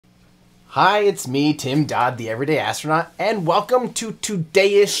Hi, it's me, Tim Dodd, the Everyday Astronaut, and welcome to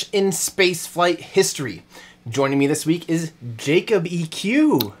Today-ish in Spaceflight History. Joining me this week is Jacob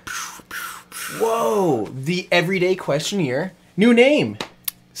EQ. Whoa, the Everyday Questionnaire. New name.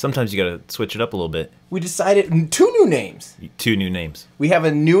 Sometimes you gotta switch it up a little bit. We decided two new names. Two new names. We have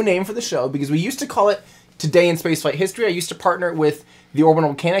a new name for the show because we used to call it Today in Spaceflight History. I used to partner with the Orbital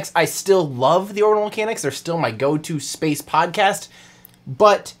Mechanics. I still love the Orbital Mechanics. They're still my go-to space podcast.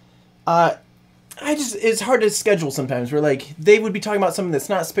 But it's hard to schedule sometimes. Where like they would be talking about something that's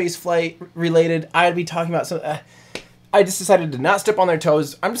not spaceflight related. I'd be talking about some. I just decided to not step on their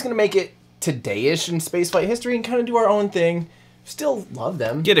toes. I'm just gonna make it Today-ish in Spaceflight History and kind of do our own thing. Still love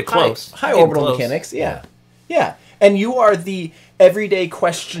them. Get it close. Hi Orbital Mechanics. Yeah. And you are the Everyday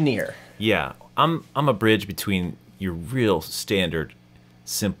Questionnaire. Yeah, I'm a bridge between your real standard,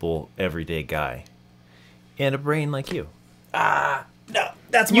 simple, everyday guy, and a brain like you. No,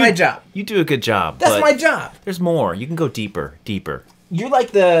 that's my job. You do a good job. That's but my job. There's more. You can go deeper. You're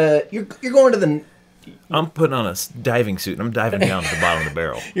like you're going to the. I'm putting on a diving suit and I'm diving down to the bottom of the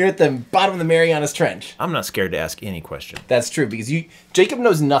barrel. You're at the bottom of the Marianas Trench. I'm not scared to ask any question. That's true because Jacob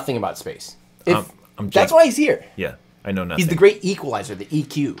knows nothing about space. That's why he's here. Yeah, I know nothing. He's the great equalizer, the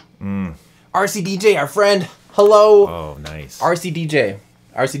EQ. RCDJ, our friend. Hello. Oh, nice. RCDJ.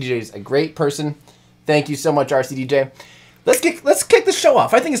 RCDJ is a great person. Thank you so much, RCDJ. Let's kick the show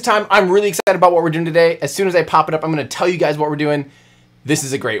off. I think it's time. I'm really excited about what we're doing today. As soon as I pop it up, I'm going to tell you guys what we're doing. This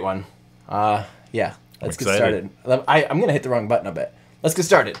is a great one. Yeah, let's get started. I'm going to hit the wrong button a bit. Let's get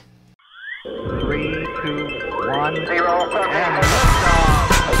started. 3, 2, 1, 0, and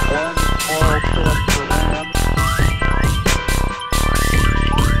liftoff. Again, 4 Phillips to land.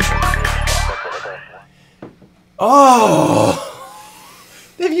 Oh!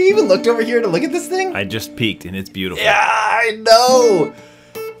 Have you even looked over here to look at this thing? I just peeked and it's beautiful. Yeah, I know!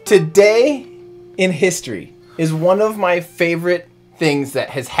 Today in history is one of my favorite things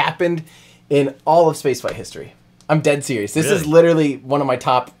that has happened in all of spaceflight history. I'm dead serious. This is literally one of my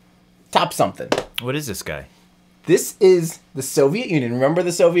top something. What is this guy? This is the Soviet Union. Remember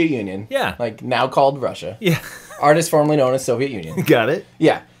the Soviet Union? Yeah. Like now called Russia. Yeah. Artist formerly known as Soviet Union. Got it?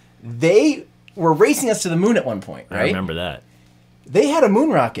 Yeah. They were racing us to the moon at one point, right? I remember that. They had a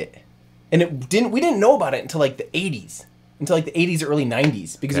moon rocket. And we didn't know about it until like the 80s. Until like the 80s or early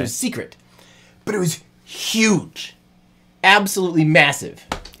 90s because it was secret. But it was huge. Absolutely massive.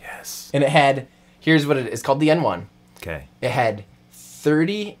 Yes. And it had, here's what it is, called the N1. Okay. It had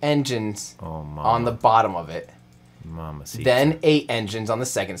 30 engines on the bottom of it. Mamacita. Then 8 engines on the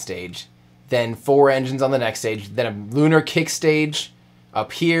second stage. Then 4 engines on the next stage. Then a lunar kick stage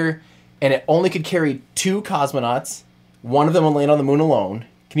up here. And it only could carry 2 cosmonauts. One of them will land on the moon alone.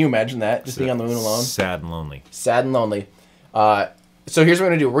 Can you imagine that? Just being on the moon alone? Sad and lonely. Sad and lonely. So here's what we're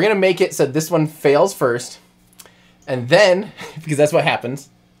going to do. We're going to make it so this one fails first. And then, because that's what happens.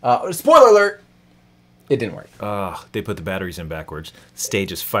 Spoiler alert! It didn't work. They put the batteries in backwards.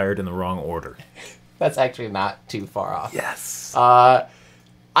 Stage is fired in the wrong order. That's actually not too far off. Yes. I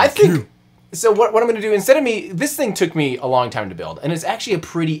think... So what I'm going to do, instead of this thing took me a long time to build, and it's actually a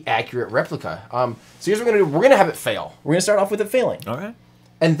pretty accurate replica. So here's what we're going to do. We're going to have it fail. We're going to start off with it failing. All right.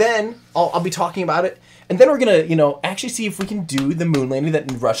 And then I'll be talking about it, and then we're going to, actually see if we can do the moon landing that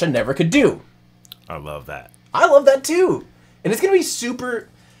Russia never could do. I love that. I love that too. And it's going to be super...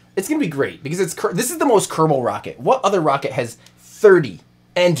 It's going to be great, because this is the most Kerbal rocket. What other rocket has 30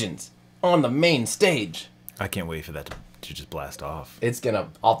 engines on the main stage? I can't wait for that to just blast off. It's gonna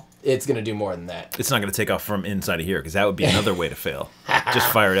do more than that. It's not gonna take off from inside of here, because that would be another way to fail.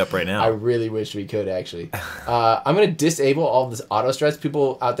 Just fire it up right now. I really wish we could, actually. I'm gonna disable all this auto stress.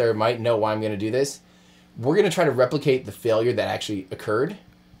 People out there might know why I'm gonna do this. We're gonna try to replicate the failure that actually occurred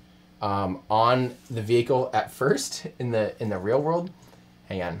on the vehicle at first in the real world.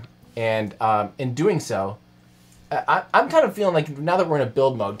 Hang on. And in doing so, I'm kind of feeling like now that we're in a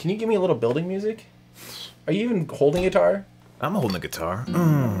build mode, can you give me a little building music? Are you even holding a guitar? I'm holding a guitar.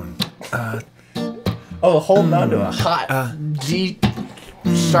 Holding on to a hot G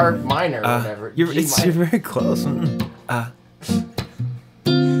sharp minor or whatever. You're very close.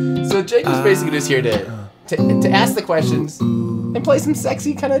 So Jacob's basically just here to ask the questions and play some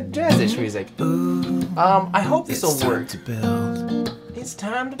sexy kind of jazzish music. I hope this will work. It's time to build. It's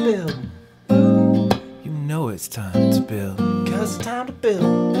time to build. You know it's time to build. 'Cause it's time to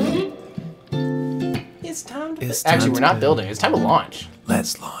build. It's time to build. Actually, we're not building. It's time to launch.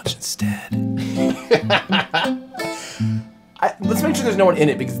 Let's launch instead. Let's make sure there's no one in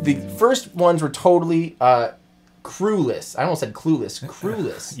it, because the first ones were totally crewless. I almost said clueless.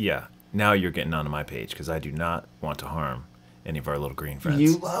 Crewless. Yeah. Now you're getting onto my page, because I do not want to harm any of our little green friends.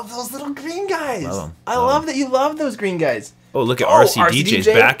 You love those little green guys. Love 'em. I Love love 'em. that you love those green guys. Oh, look at RCDJ's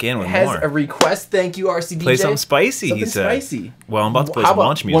back in with has more. a request. Thank you, RCDJ. Play something spicy, Something he said. spicy. Well, I'm about to play How some about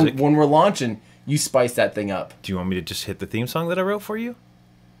launch music. When we're launching, you spice that thing up. Do you want me to just hit the theme song that I wrote for you?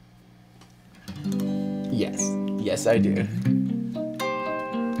 Yes. Yes, I do.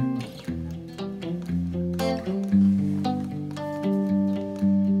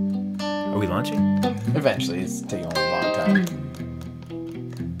 Are we launching? Eventually, it's taking a long time.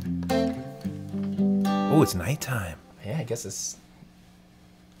 Oh, it's nighttime. Yeah, I guess it's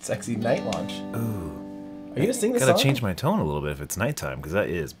sexy night launch. Ooh. Are you gonna sing this Gotta song? change my tone a little bit if it's nighttime, because that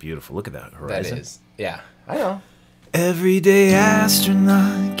is beautiful. Look at that That horizon. is. Yeah, I know. Everyday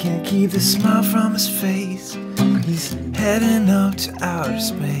astronaut can't keep the smile from his face. He's heading up to outer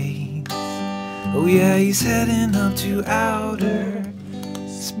space. Oh yeah, he's heading up to outer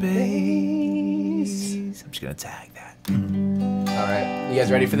space. I'm just gonna tag that. All right, you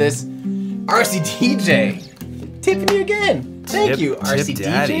guys ready for this? RCDJ, tipping you again. Thank you, RCDJ. Tip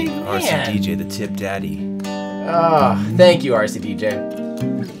Daddy. Man. RCDJ, the Tip Daddy. Oh, thank you, RCDJ.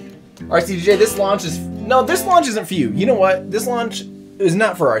 RCDJ, this launch isn't for you. You know what? This launch is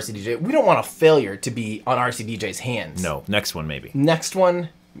not for RCDJ. We don't want a failure to be on RCDJ's hands. No, next one maybe. Next one,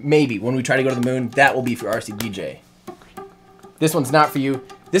 maybe. When we try to go to the moon, that will be for RCDJ. This one's not for you.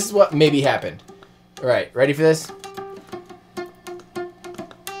 This is what maybe happened. All right, ready for this?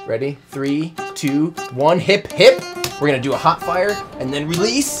 Ready? 3, 2, 1, hip, hip. We're gonna do a hot fire and then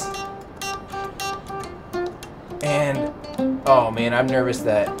release. And, oh man, I'm nervous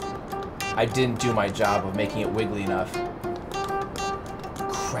that I didn't do my job of making it wiggly enough.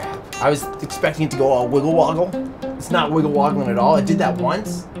 Crap. I was expecting it to go all wiggle woggle. It's not wiggle woggling at all. It did that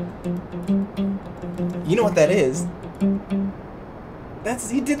once. You know what that is?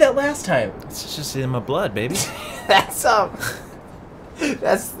 He did that last time. It's just in my blood, baby. That's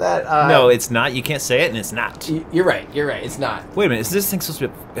that. No, it's not. You can't say it, and it's not. You're right. It's not. Wait a minute. Is this thing supposed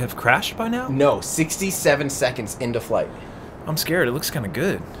to have crashed by now? No, 67 seconds into flight. I'm scared. It looks kind of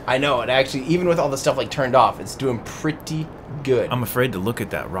good. I know. And actually, even with all the stuff like turned off, it's doing pretty good. I'm afraid to look at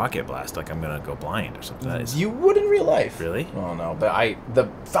that rocket blast like I'm gonna go blind or something. That is, You would in real life. Really? Oh no, but the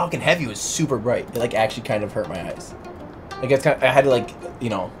Falcon Heavy was super bright. It like actually kind of hurt my eyes. Like it's kind of, I had to like,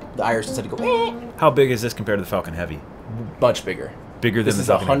 the iris just had to go How big is this compared to the Falcon Heavy? much bigger. Bigger than This the is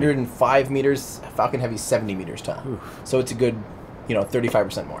Falcon 105 meters. Falcon Heavy 70 meters tall. So it's a good,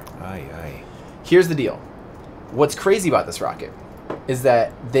 35% more. Heavy? Aye. Here's the deal. What's crazy about this rocket is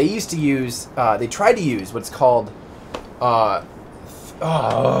that they used to use, they tried to use what's called,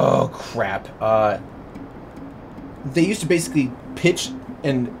 oh crap. They used to basically pitch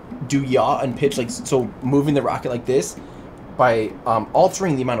and do yaw and pitch, like, so moving the rocket like this by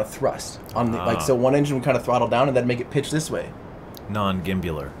altering the amount of thrust on the, like, so one engine would kind of throttle down and then make it pitch this way.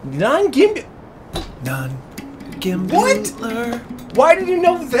 Non-gimbular. Non-gimbal. Non-gimbular. Why did you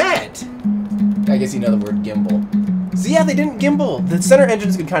know that? I guess you know the word gimbal. So yeah, they didn't gimbal. The center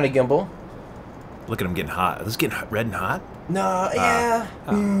engines could kind of gimbal. Look at them getting hot. Are those getting red and hot? No, yeah.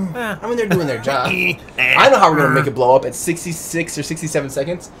 I mean, they're doing their job. I I know how we're gonna make it blow up at 66 or 67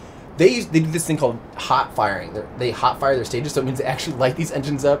 seconds. They do this thing called hot firing. They hot fire their stages, so it means they actually light these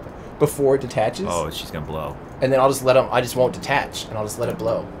engines up before it detaches. Oh, she's gonna blow. And then I'll just let them. I just won't detach, and I'll just let it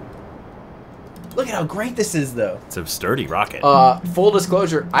blow. Look at how great this is, though. It's a sturdy rocket. Full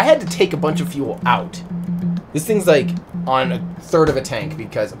disclosure, I had to take a bunch of fuel out. This thing's like on a third of a tank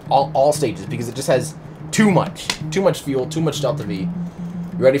because of all stages, because it just has too much fuel, too much delta V. You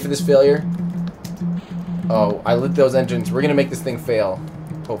ready for this failure? Oh, I lit those engines. We're gonna make this thing fail,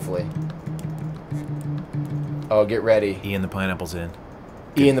 hopefully. Oh, get ready. Ian the pineapple's in.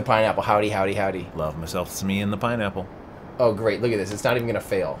 Ian the pineapple, howdy, howdy, howdy. Love myself some Ian the pineapple. Oh, great, look at this. It's not even gonna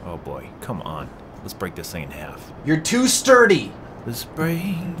fail. Oh boy, come on. Let's break this thing in half. You're too sturdy. Let's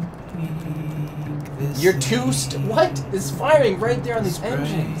break this. You're too what is firing right there on these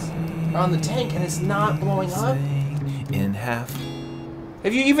engines, or on the tank, and it's not blowing up? In half.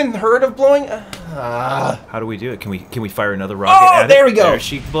 Have you even heard of blowing? How do we do it? Can we fire another rocket Oh, at it? there we go. There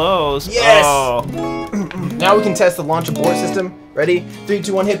she blows. Yes. Oh. Now we can test the launch abort system. Ready? 3,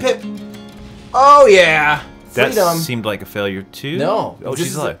 2, 1, hip, hip. Oh yeah. That Freedom. seemed like a failure too. No. Oh,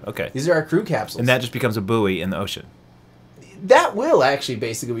 she's alive. Okay. These are our crew capsules. And that just becomes a buoy in the ocean. That will actually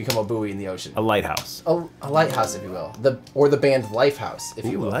basically become a buoy in the ocean. A lighthouse. A lighthouse, if you will. Or the band Lifehouse, if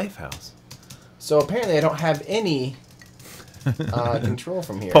you will. Lifehouse. So apparently I don't have any control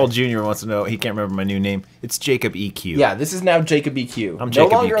from here. Paul Jr. wants to know. He can't remember my new name. It's Jacob EQ. Yeah, this is now Jacob EQ. I'm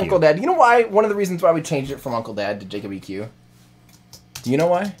Jacob no longer EQ. Uncle Dad. You know why? One of the reasons why we changed it from Uncle Dad to Jacob EQ. Do you know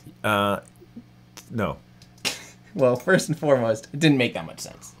why? No. Well, first and foremost, it didn't make that much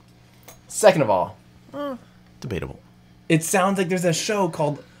sense. Second of all, Debatable. it sounds like there's a show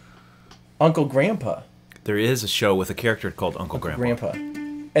called Uncle Grandpa. There is a show with a character called Uncle Grandpa.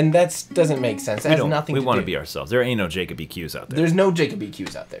 And that doesn't make sense. It has nothing We to want do. to be ourselves. There ain't no Jacob EQs out there. There's no Jacob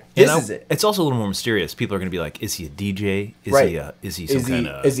EQs out there. And This is it. It's also a little more mysterious. People are going to be like, is he a DJ? Is Right. he some kind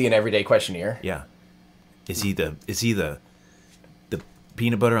of... Is he an everyday questionnaire? Yeah. Is he the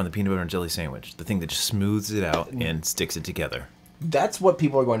peanut butter on the peanut butter and jelly sandwich? The thing that just smooths it out and sticks it together. That's what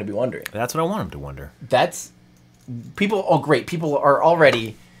people are going to be wondering. That's what I want them to wonder. That's people. Oh, great! People are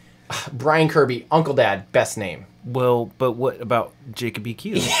already Brian Kirby, Uncle Dad, best name. Well, but what about Jacob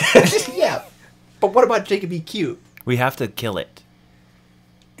EQ? Yeah, but what about Jacob EQ? We have to kill it.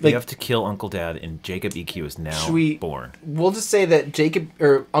 We Like- have to kill Uncle Dad, and Jacob EQ is now Should we- born. We'll just say that Jacob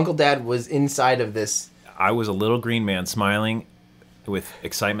or Uncle Dad was inside of this. I was a little green man smiling with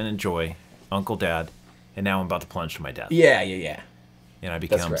excitement and joy, Uncle Dad, and now I'm about to plunge to my death. Yeah. And I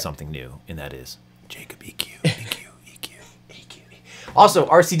become correct. something new, and that is Jacob EQ, EQ, EQ. Also,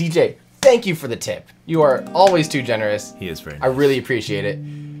 RCDJ, thank you for the tip. You are always too generous. He is very I nice. really appreciate it.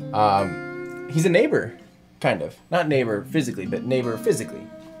 He's a neighbor, kind of. Not neighbor physically, but neighbor physically.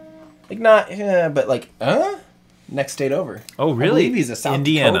 Like not, but like, next state over. Oh, I really? believe he's a South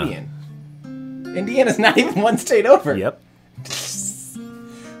Indiana. Dakotian. Indiana's not even one state over. Yep.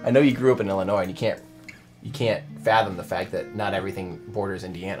 I know you grew up in Illinois, and you can't fathom the fact that not everything borders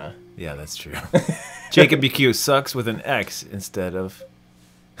Indiana. Yeah, that's true. Jacob EQ sucks with an X instead of...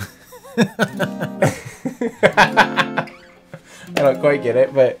 I don't quite get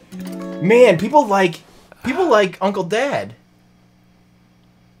it, but man, people like Uncle Dad.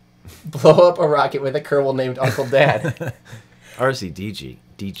 Blow up a rocket with a Kerbal named Uncle Dad. RCDJ.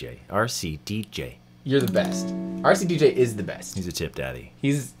 You're the best. RCDJ is the best. He's a tip daddy. He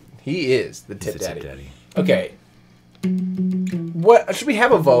is the tip He's a daddy. tip daddy. Okay. What should we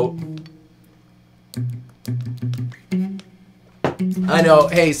have a vote? I know.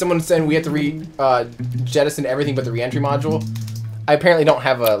 Hey, someone said we have to jettison everything but the reentry module. I apparently don't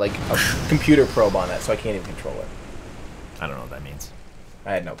have a computer probe on that, so I can't even control it. I don't know what that means.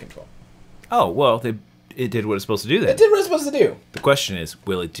 I had no control. Oh, well, it did what it's supposed to do then. It did what it's supposed to do. The question is,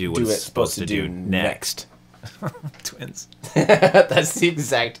 will it do what it's supposed to do next? Twins. That's the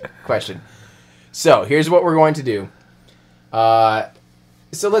exact question. So here's what we're going to do.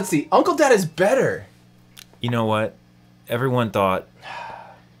 So let's see. Uncle Dad is better. You know what? Everyone thought,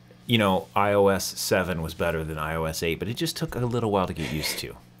 iOS 7 was better than iOS 8, but it just took a little while to get used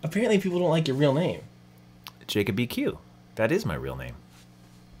to. Apparently people don't like your real name. Jacob EQ. That is my real name.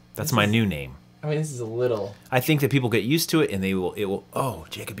 That's my new name. I mean, this is a little... I think that people get used to it, and it will, oh,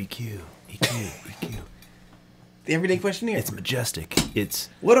 Jacob EQ, EQ. The everyday questionnaire. It's majestic. It's...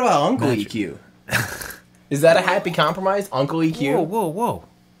 What about Uncle Magic. EQ? Is that a happy compromise? Uncle EQ? Whoa.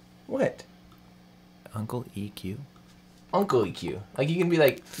 What? Uncle EQ? Uncle EQ. Like, you can be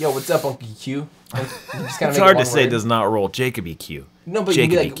like, yo, what's up, Uncle EQ? You just kinda It's make hard it to one say word. does not roll Jacob EQ. No, but you can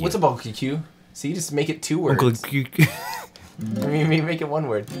be Jacob like, EQ. what's up, Uncle EQ? So you just make it two words. Uncle EQ. I mean, make it one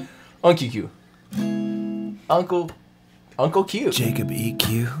word. Uncle Q. Uncle Q. Jacob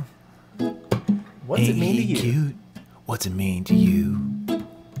EQ. What's it mean to you? Cute? What's it mean to you?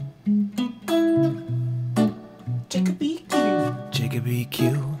 Jacob EQ. Jacob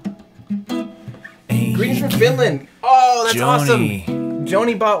EQ. Ain't Greetings he from cute? Finland. Oh, that's Joni. awesome.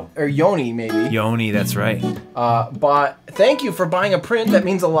 Joni bought, or Yoni maybe. Yoni, that's right. Bought. Thank you for buying a print. That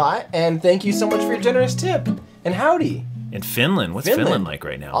means a lot. And thank you so much for your generous tip. And howdy. In Finland, what's Finland like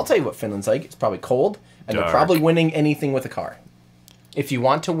right now? I'll tell you what Finland's like. It's probably cold, and Dark. they're probably winning anything with a car. If you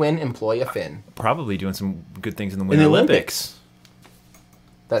want to win, employ a Finn. Probably doing some good things in the Winter the Olympics.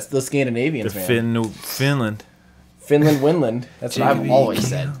 That's the Scandinavians, The man. Finland. Finland, Winland. That's what I've Jacob always EQ.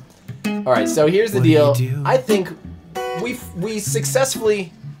 said. All right, so here's the What do you deal. do? I think we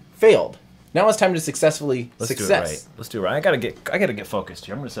successfully failed. Now it's time to successfully Let's success. do it right. Let's do it right. I gotta get focused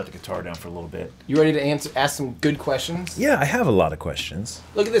here. I'm gonna set the guitar down for a little bit. You ready to ask some good questions? Yeah, I have a lot of questions.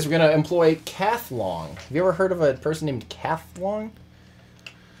 Look at this. We're gonna employ Cathlong. Have you ever heard of a person named Cathlong?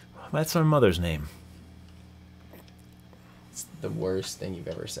 That's my mother's name. It's the worst thing you've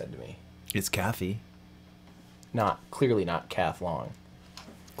ever said to me. It's Kathy. Clearly not Cathlong.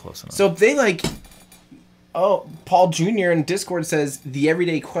 Close enough. So if they like, oh, Paul Jr. in Discord says the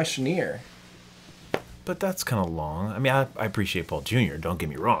everyday questionnaire. But that's kind of long. I mean, I appreciate Paul Jr., don't get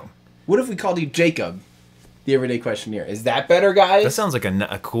me wrong. What if we called you Jacob, the everyday questionnaire? Is that better, guys? That sounds like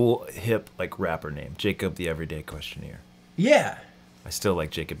a cool, hip, like rapper name. Jacob the Everyday Questionnaire. Yeah. I still like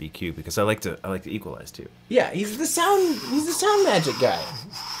Jacob EQ because I like to equalize too. Yeah, he's the sound magic guy.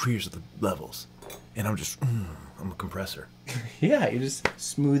 Here's the levels. And I'm just, I'm a compressor. Yeah, you're just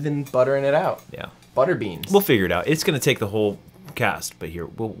smoothing, buttering it out. Yeah. Butter beans. We'll figure it out. It's going to take the whole cast, but here,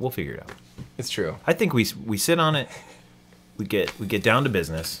 we'll figure it out. It's true. I think we sit on it, we get down to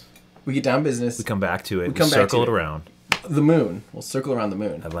business, We get down business. we come back to it, we come back circle to it it. around. The moon. We'll circle around the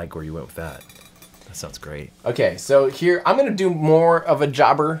moon. I like where you went with that. That sounds great. Okay, so here I'm gonna do more of a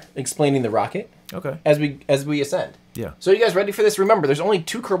jobber explaining the rocket Okay. as we ascend. Yeah. So you guys ready for this? Remember, there's only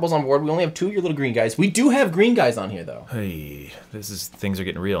 2 Kerbals on board. We only have 2 of your little green guys. We do have green guys on here though. Hey, things are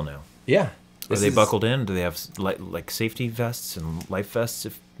getting real now. Yeah. Are they buckled in? Do they have like safety vests and life vests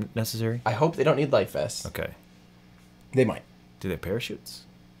if necessary? I hope they don't need life vests. Okay. They might. Do they have parachutes?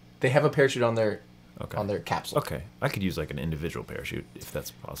 They have a parachute on their Okay. capsule. Okay. I could use like an individual parachute if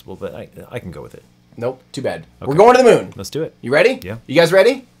that's possible, but I can go with it. Nope. Too bad. Okay. We're going to the moon. Let's do it. You ready? Yeah. You guys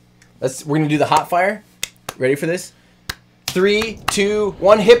ready? We're gonna do the hot fire. Ready for this? 3, 2,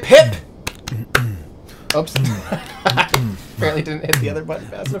 1, hip hip. Oops. Apparently didn't hit the other button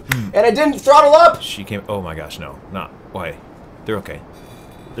fast enough. And I didn't throttle up. She came. Oh my gosh, no, not. Why? They're okay.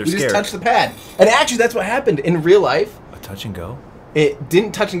 They're We scared. just touched the pad. And actually that's what happened in real life. A touch and go. It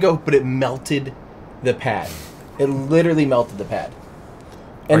didn't touch and go, but it melted the pad. It literally melted the pad.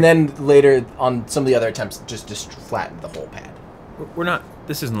 And then later on some of the other attempts just flattened the whole pad. We're not.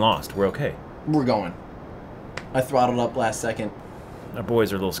 This isn't lost. We're okay. We're going. I throttled up last second. Our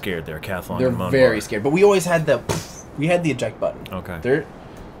boys are a little scared. They're Cathlon. They're and Munbar. very scared. But we always had the eject button. Okay.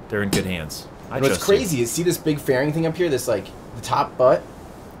 They're in good hands. And what's crazy is see this big fairing thing up here, this like the top butt,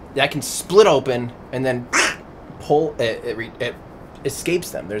 that can split open and then pull it escapes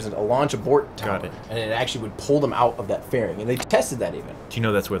them. There's a launch abort tower, Got it. and it actually would pull them out of that fairing. And they tested that even. Do you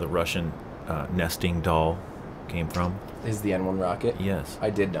know that's where the Russian nesting doll came from? Is the N1 rocket? Yes.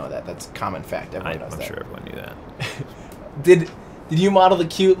 I did know that. That's common fact. Everyone knows I'm that. sure everyone knew that. Did you model the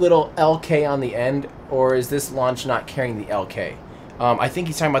cute little LK on the end, or is this launch not carrying the LK? I think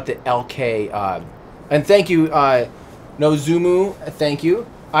he's talking about the LK. And thank you, Nozumu. Thank you.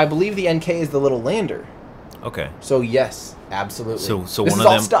 I believe the NK is the little lander. Okay. So yes, absolutely. So this one is of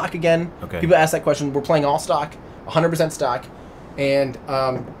all them. stock again. Okay. People ask that question. We're playing all stock, 100% stock, and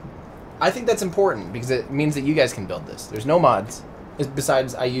I think that's important because it means that you guys can build this. There's no mods.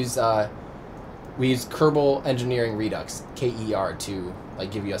 Besides, we use Kerbal Engineering Redux, KER, to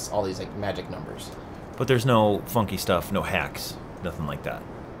like give us all these like magic numbers. But there's no funky stuff, no hacks, nothing like that.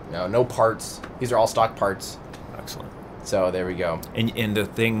 No parts. These are all stock parts. Excellent. So there we go. And the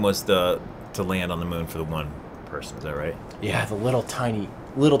thing was to land on the moon for the one person. Is that right? Yeah, the little tiny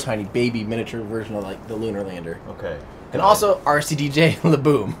baby miniature version of like the lunar lander. Okay. And also RCDJ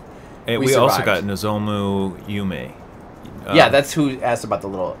Laboom. And we also survived. got Nozomu Yume. Yeah, that's who asked about the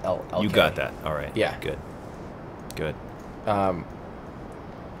little LK. You got that. All right. Yeah. Good. Good.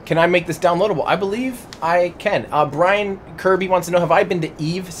 Can I make this downloadable? I believe I can. Brian Kirby wants to know, have I been to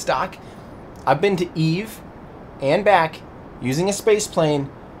Eve stock? I've been to Eve and back using a space plane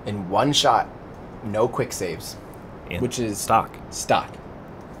in one shot. No quick saves. Which is stock. Stock.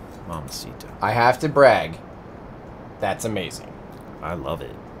 Mamacita. I have to brag. That's amazing. I love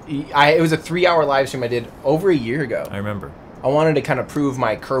it. It was a 3-hour live stream I did over a year ago. I remember. I wanted to kind of prove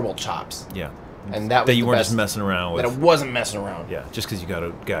my Kerbal chops. Yeah. And that was you the weren't best, just messing around with. That I wasn't messing around. Yeah, just because you got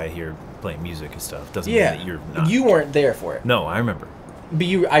a guy here playing music and stuff doesn't mean that you're not. You weren't there for it. No, I remember. But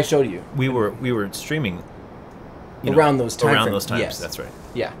I showed you. We were streaming. Around those times. Around those times. Yes. That's right.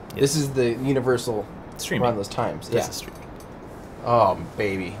 Yeah. Yes. This is the universal Streaming. around those times. This Yeah. is streaming. Oh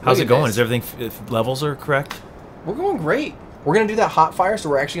baby. How's Look it at going? this. Is everything? If levels are correct? We're going great. We're gonna do that hot fire, so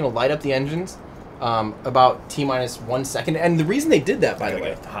we're actually gonna light up the engines about T-1 second. And the reason they did that, by the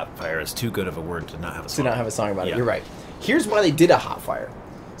way, Hot fire is too good of a word to not have a to song. not have a song about it. Yeah. You're right. Here's why they did a hot fire.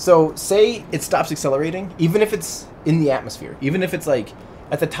 So say it stops accelerating, even if it's in the atmosphere, even if it's like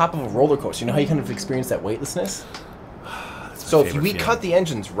at the top of a roller coaster. You know how you kind of experience that weightlessness? So if we cut the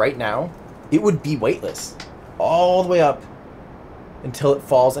engines right now, it would be weightless all the way up until it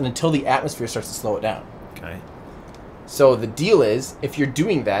falls and until the atmosphere starts to slow it down. Okay. So the deal is, if you're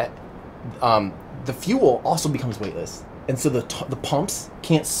doing that, the fuel also becomes weightless, and so the pumps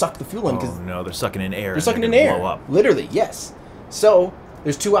can't suck the fuel in because Oh no, they're sucking in air. they're sucking in gonna air. Blow up. Literally, yes. So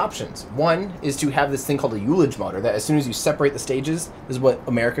there's 2 options. One is to have this thing called a Ullage motor that as soon as you separate the stages, this is what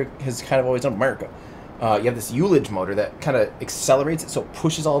America has kind of always done. America, you have this Ullage motor that kind of accelerates it, so it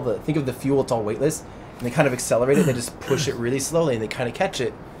pushes all the. Think of the fuel; it's all weightless, and they kind of accelerate it. They just push it really slowly, and they kind of catch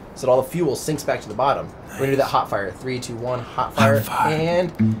it, so that all the fuel sinks back to the bottom. We're gonna do that hot fire. 3, 2, 1, hot fire,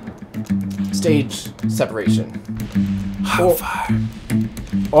 and stage separation. Hot fire.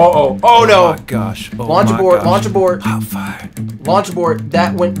 Oh no! Oh my gosh. Oh Launch my abort, gosh. launch abort. Hot fire. Launch abort.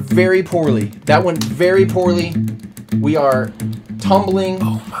 That went very poorly. That went very poorly. We are tumbling.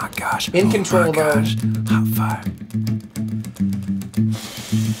 Oh my gosh. In oh control my of our- gosh. Hot fire.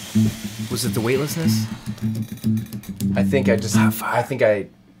 Was it the weightlessness? I think I just. Hot fire. I think I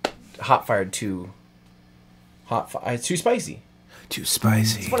hot fired too. Too spicy. Too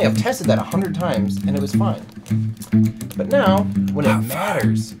spicy. It's funny. I've tested that 100 times and it was fine. But now, when it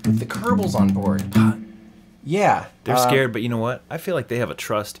matters, with the Kerbals on board, yeah, They're scared, but you know what? I feel like they have a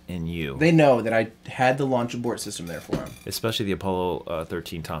trust in you. They know that I had the launch abort system there for them. Especially the Apollo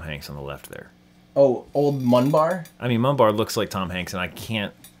 13 Tom Hanks on the left there. Oh, old Munbar. I mean, Mumbar looks like Tom Hanks, and I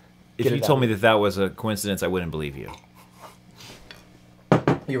can't... If Get you it told out. me that that was a coincidence, I wouldn't believe you.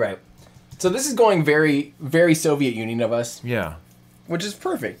 You're right. So this is going very, very Soviet Union of us, Yeah. which is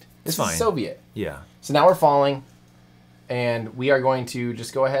perfect. This Fine. is Soviet. Yeah. So now we're falling, and we are going to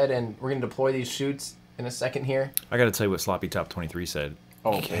just go ahead and we're going to deploy these chutes in a second here. I got to tell you what Sloppy Top 23 said.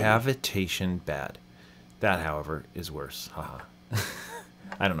 Oh, baby. Cavitation bad. That, however, is worse. Haha.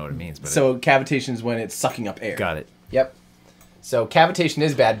 I don't know what it means, but So cavitation is when it's sucking up air. got it. Yep. So cavitation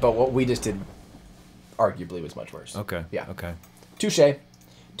is bad, but what we just did arguably was much worse. Okay. Yeah. Okay. Touche.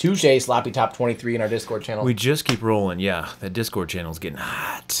 Touche, Sloppy Top 23 in our Discord channel. We just keep rolling. Yeah, that Discord channel's getting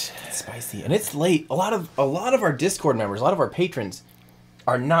hot. It's spicy. And it's late. A lot of our Discord members, a lot of our patrons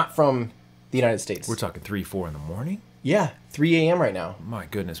are not from the United States. We're talking 3, 4 in the morning? Yeah, 3 a.m. right now. My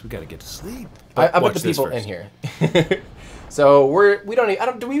goodness, we got to get to sleep. I put Watch the this people first. in here. So we don't need,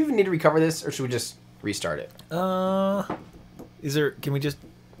 do we even need to recover this, or should we just restart it? Can we just...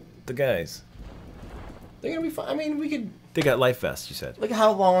 The guys. They're gonna be fine. I mean, we could. They got life vests, you said. Look at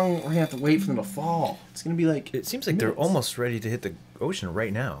how long we're gonna have to wait for them to fall. It's gonna be like. It seems like they're minutes. almost ready to hit the ocean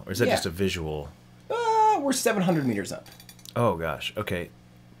right now. Or is that Yeah. just a visual? We're 700 meters up. Oh, gosh. Okay.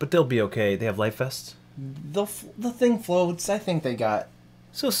 But they'll be okay. They have life vests? The thing floats. I think they got.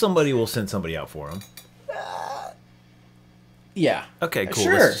 So somebody will send somebody out for them. Yeah. Okay, cool.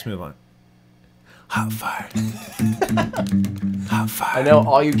 Sure. Let's just move on. Hot fire. Hot fire. I know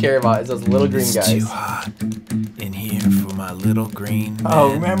all you care about is those little green It's guys. too hot in here for my little green man.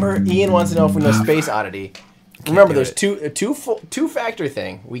 Oh, remember? Ian wants to know if we know Space Oddity. Remember, do there's it. two factor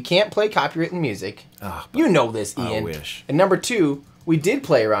thing. We can't play copywritten music. Ah, You know this, I Ian. wish. And number 2, we did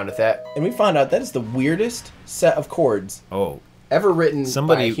play around with that, and we found out that is the weirdest set of chords Oh, ever written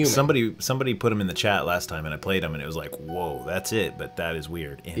by a human. somebody put them in the chat last time, and I played them, and it was like, whoa, that's it. But that is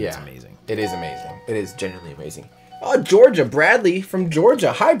weird, and it's amazing. It is amazing. It is genuinely amazing. Oh, Georgia. Bradley from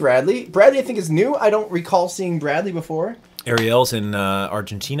Georgia. Hi, Bradley. Bradley, I think, is new. I don't recall seeing Bradley before. Ariel's in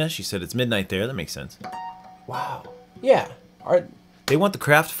Argentina. She said it's midnight there. That makes sense. Wow. Yeah. They want the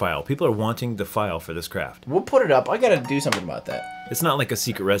craft file. People are wanting the file for this craft. We'll put it up. I got to do something about that. It's not like a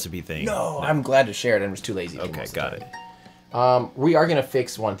secret recipe thing. No, I'm glad to share it. I was too lazy. to Okay, most of got the it. time. We are going to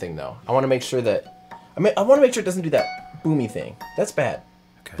fix one thing, though. I want to make sure that... I want to make sure it doesn't do that boomy thing. That's bad.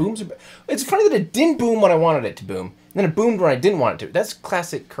 Okay. Booms are bad. It's funny that it didn't boom when I wanted it to boom, and then it boomed when I didn't want it to. That's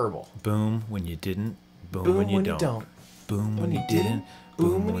classic Kerbal. Boom when you didn't. Boom, Boom when you when you don't. don't. Boom when you didn't.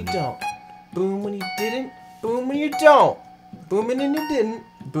 Boom when you don't. Boom when you didn't. Boom when you don't. Booming and you didn't.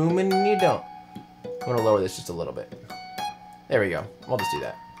 Booming and you don't. I'm going to lower this just a little bit. There we go. We'll just do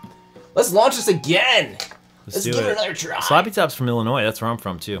that. Let's launch this again. Let's do give it it. another try. Sloppy Top's from Illinois. That's where I'm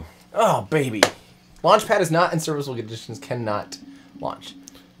from, too. Oh, baby. Launchpad is not in serviceable conditions. Cannot launch.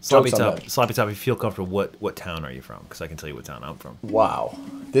 Sloppy Jokes on Top, them. Sloppy Top, if you feel comfortable, what town are you from? Because I can tell you what town I'm from. Wow.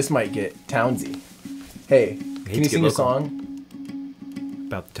 This might get townsy. Hey, can you to sing get a local. song?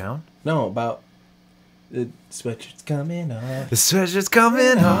 About the town? No, about the sweatshirt's coming off. The sweatshirt's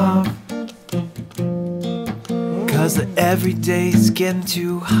coming off. Cause the everyday's getting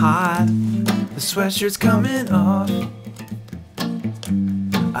too hot. The sweatshirt's coming off.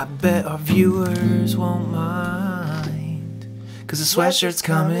 I bet our viewers won't mind. Cause the sweatshirt's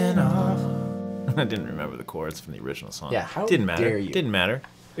coming off. I didn't remember the chords from the original song. Yeah, how Didn't matter. dare you. Didn't matter.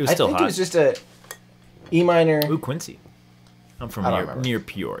 It was I still think hot. it was just a E minor. Ooh, Quincy. I'm from I don't remember. near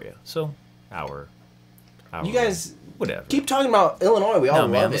Peoria. So, hour. You guys Whatever. keep talking about Illinois. We all No,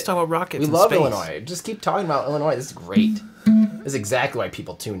 love man, it. let's talk about rockets We and love space. Illinois. Just keep talking about Illinois. This is great. This is exactly why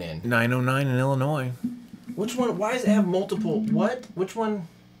people tune in. 909 in Illinois. Which one? Why does it have multiple? What? Which one?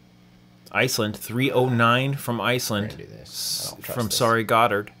 Iceland. 309 from We're Iceland. gonna do this. I don't trust From this. Sorry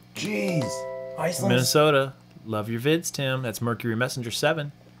Goddard. Jeez. Iceland. Minnesota. Love your vids, Tim. That's Mercury Messenger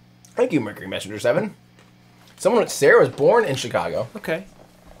 7. Thank you, Mercury Messenger 7. Sarah was born in Chicago. Okay.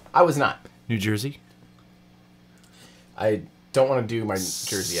 I was not. New Jersey. I don't want to do my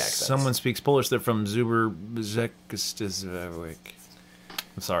Jersey accent. Someone speaks Polish. They're from Zuber.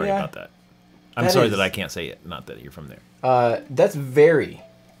 I'm sorry about that. I'm sorry that I can't say it. Not that you're from there. That's very,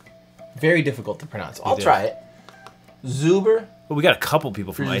 very difficult to pronounce. I'll try it. Zuber. Well, we got a couple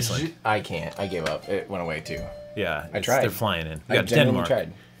people from Iceland. I can't. I gave up. It went away too. Yeah, I tried. They're flying in. We I got genuinely Denmark.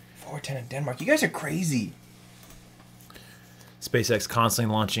 tried. 410 in Denmark. You guys are crazy. SpaceX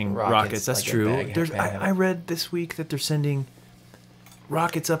constantly launching rockets. That's like a true. bag. I read this week that they're sending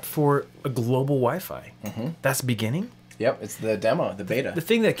rockets up for a global Wi-Fi. That's the beginning. Yep, it's the demo, the beta. The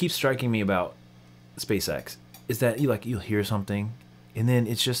thing that keeps striking me about SpaceX is that you'll hear something, and then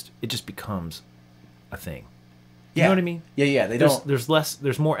it just becomes a thing. You know what I mean? Yeah.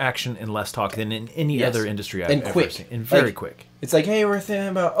 There's more action and less talk than in any other industry I've ever seen. And very quick. It's like, hey, we're thinking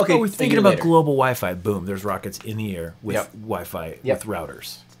about we're thinking about global Wi-Fi. Boom, there's rockets in the air with Wi-Fi with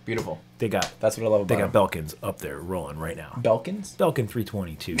routers. Beautiful. That's what I love about They got them. Belkins up there rolling right now. Belkins? Belkin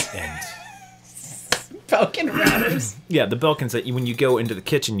 322 and Belkin routers. yeah, the Belkins that when you go into the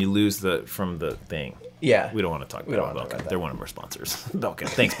kitchen you lose from the thing. Yeah. We don't want to talk about Belkin. They're one of our sponsors. Belkin.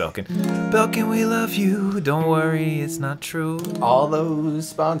 Thanks, Belkin. Belkin, we love you. Don't worry, it's not true. All those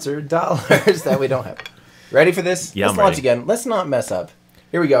sponsored dollars that we don't have. Ready for this? Yeah, Let's I'm launch ready. again. Let's not mess up.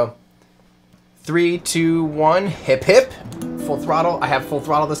 Here we go. 3, 2, 1. Hip, hip. Full throttle. I have full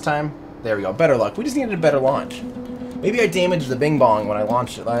throttle this time. There we go. Better luck. We just needed a better launch. Maybe I damaged the Bing Bong when I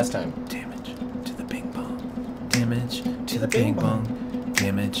launched it last time. Damage to the Bing Bong. Damage to the Bing Bong.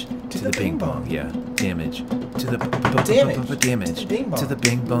 Damage to the Bing Bong. Yeah, damage To the Damage damage to the Bing Bong. to the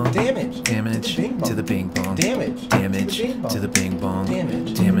Bing Bong. Damage. Damage to the Bing Bong. Damage. Damage to the Bing Bong. to the Bing Bong.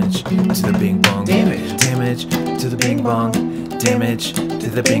 Damage. Damage to the Bing Bong. Damage. Damage to the Bing Bong. Damage to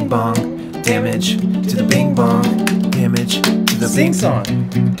the Bing Bong. Damage to the Bing Bong. Damage to the Sing Bing song.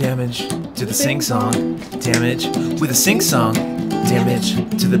 Damage to the sing song. Damage with a sing song. Damage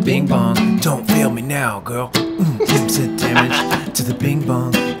to the Bing Bong. Don't fail me now, girl. Said damage to the Bing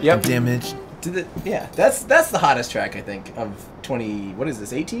Bong. Yep. Damage. That's the hottest track I think of 20. What is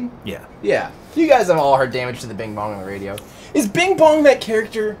this? 18? Yeah. Yeah. You guys have all heard Damage to the Bing Bong on the radio. Is Bing Bong that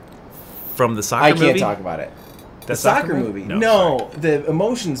character? From the soccer I movie? can't talk about it. The soccer movie. No, the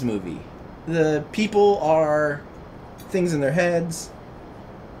Emotions movie. The people are things in their heads.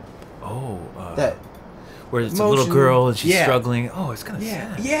 Oh, That where it's a little girl and she's Yeah. struggling. Oh, it's kind of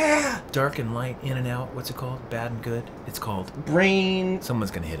sad. Yeah. Dark and light, in and out. What's it called? Bad and good. It's called. Brain.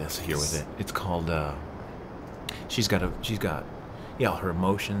 Someone's gonna hit us here with it. It's called. She's got. Yeah, her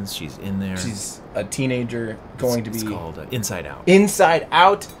emotions. She's in there. She's a teenager going to be It's called Inside Out. Inside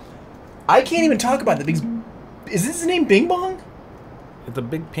Out. I can't even talk about the big. Is this his name Bing Bong? The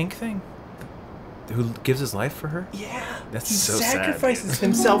big pink thing. Who gives his life for her? Yeah. That's he so sad, sacrifices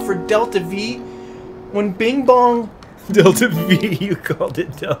himself for Delta V. When Bing Bong, Delta V. You called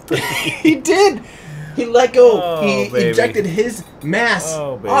it Delta V. he did. He let go. Oh, He baby. ejected his mass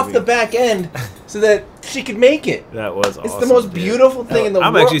Oh, baby. off the back end so that she could make it. That was awesome. It's the most dude. beautiful thing in the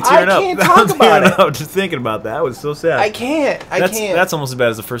I'm world. actually tearing up. I can't talk I'm about tearing it. up just thinking about that. It was so sad. I can't. I can't. That's almost as bad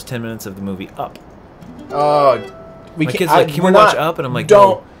as the first 10 minutes of the movie Up. Oh, we My can't. kid's like, can we watch Up? And I'm like,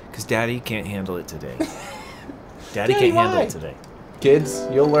 don't. because Daddy can't handle it today. Daddy, Daddy can't handle why? it today. Kids,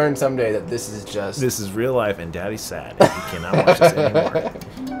 you'll learn someday that this is just. This is real life, and Daddy's sad. He cannot watch this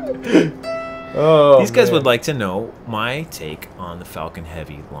anymore. Oh, These guys man. would like to know my take on the Falcon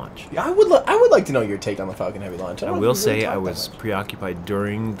Heavy launch. I would like to know your take on the Falcon Heavy launch. I don't know will if we really say I talked that was much. preoccupied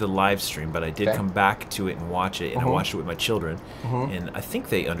during the live stream, but I did Okay. come back to it and watch it, and I Mhm. watched it with my children, and I think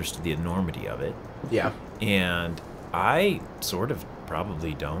they understood the enormity of it. Yeah. And I sort of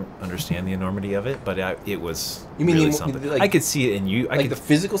probably don't understand the enormity of it, but it was You mean really the- something. like- I could see it in you. I Like could the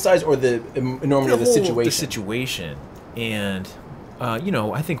physical size or the enormity of the situation? The situation, and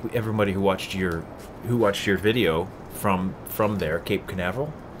I think everybody who watched your video from there, Cape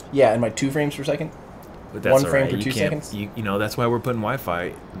Canaveral. Yeah, and my 2 frames per second. But that's 1 all frame right. per You 2 can't- seconds. You know that's why we're putting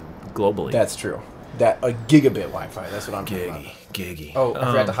Wi-Fi globally. That's true. That a gigabit Wi-Fi. That's what I'm talking about. Giggy. Oh, I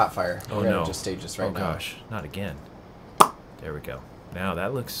forgot to hot fire. Oh We're gonna no! just stage this right oh now. gosh, not again. There we go. Now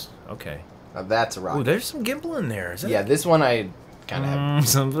that looks okay. Now that's a rock. Oh, there's some gimbal in there. Is that Yeah, this one I kind of have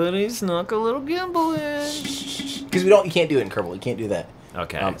somebody snuck a little gimbal in. because you can't do it in Kerbal. You can't do that.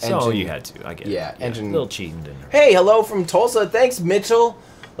 Okay, so engine- you had to. I get yeah, it. engine- A little cheating in there. Hey, hello from Tulsa. Thanks, Mitchell.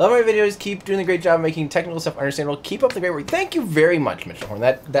 Love my videos. Keep doing a great job making technical stuff understandable. Keep up the great work. Thank you very much, Mitchell Horn.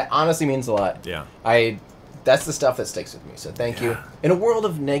 That honestly means a lot. Yeah. That's the stuff that sticks with me. So thank you. In a world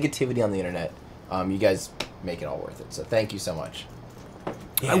of negativity on the internet, you guys make it all worth it. So thank you so much.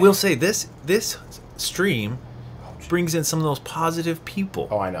 I will say this stream brings in some of those positive people.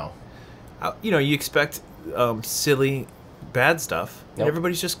 Oh, I know. You expect silly bad stuff. Nope.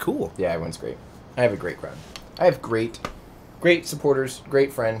 Everybody's just cool. Yeah, everyone's great. I have a great crowd. I have great supporters,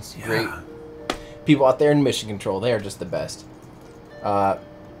 great friends, great people out there in mission control. They are just the best.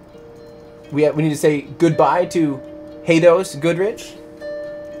 We need to say goodbye to Haydos Goodrich.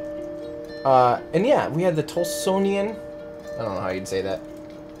 And yeah, we had the Tolsonian. I don't know how you'd say that.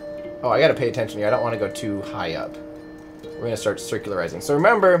 Oh, I gotta pay attention here. I don't want to go too high up. We're gonna start circularizing. So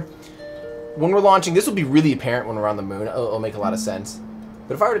remember, when we're launching, this will be really apparent when we're on the moon. It'll make a lot of sense.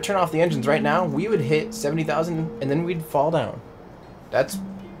 But if I were to turn off the engines right now, we would hit 70,000 and then we'd fall down. That's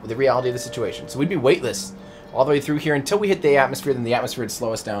the reality of the situation. So we'd be weightless all the way through here until we hit the atmosphere. Then the atmosphere would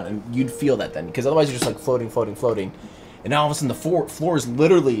slow us down, and you'd feel that then, because otherwise you're just like floating, floating, floating. And now all of a sudden the floor is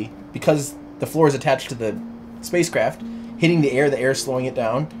literally, because the floor is attached to the spacecraft, hitting the air slowing it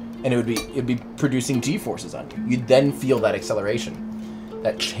down, and it'd be producing G-forces on you. You'd then feel that acceleration,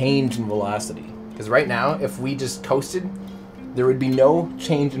 that change in velocity. Because right now, if we just coasted, there would be no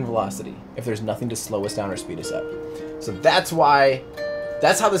change in velocity if there's nothing to slow us down or speed us up. So that's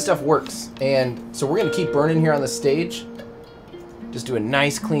how this stuff works. And so we're gonna keep burning here on the stage. Just do a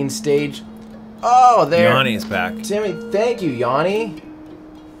nice clean stage. Oh, there. Yanni's back. Timmy, thank you, Yanni.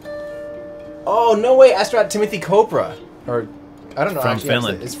 Oh, no way, astronaut Timothy Copra. Or, I don't know. From actually,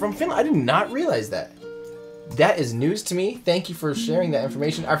 Finland. It's from Finland. I did not realize that. That is news to me. Thank you for sharing that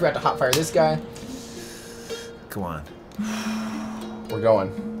information. I forgot to hot fire this guy. Come on. We're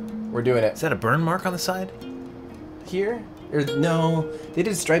going. We're doing it. Is that a burn mark on the side? Here? Or, no. They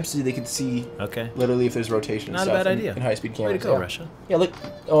did stripes so they could see literally if there's rotation Not and a stuff bad idea. in high-speed cameras. Way to go, Russia. Yeah, look.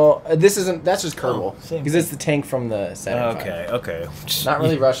 Oh, this isn't. That's just Kerbal. same Because it's the tank from the Saturn V. Okay. Not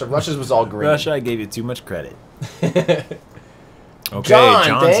really Russia. Russia's was all green. Russia, I gave you too much credit. Okay, John,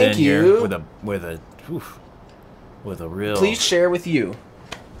 John's thank in you. here with a real. Please share with you.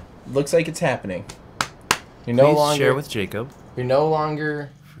 Looks like it's happening. You're Please no longer share with Jacob You're no longer.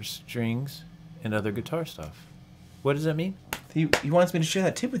 for strings and other guitar stuff. What does that mean? He wants me to share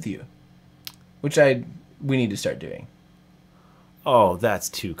that tip with you, which we need to start doing. Oh, that's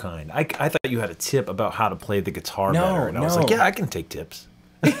too kind. I thought you had a tip about how to play the guitar better, and I was like, no. yeah, I can take tips.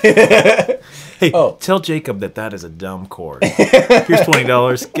 Hey, Oh. tell Jacob that is a dumb chord. Here's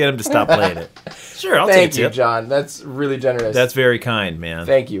 $20. Get him to stop playing it. Sure, I'll Thank take a you, tip. John. That's really generous. That's very kind, man.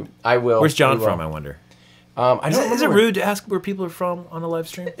 Thank you. I will. Where's John We will. from, I wonder? I don't Is it remember. rude to ask where people are from on a live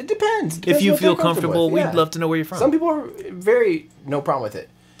stream? It depends. If you what feel they're comfortable, with. we'd love to know where you're from. Some people are no problem with it.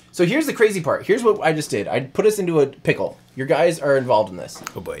 So here's the crazy part. Here's what I just did. I put us into a pickle. Your guys are involved in this.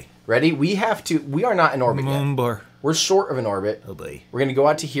 Oh boy. Ready? We are not in orbit yet. Moonbar. We're short of an orbit. Oh boy. We're going to go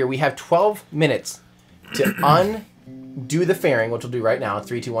out to here. We have 12 minutes to undo the fairing, which we'll do right now.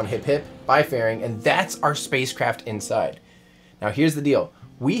 3, 2, 1, hip, hip, by fairing. And that's our spacecraft inside. Now, here's the deal.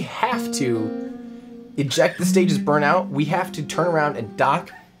 We have to eject the stages burn out. We have to turn around and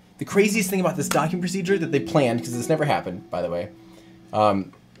dock. The craziest thing about this docking procedure that they planned, because this never happened, by the way,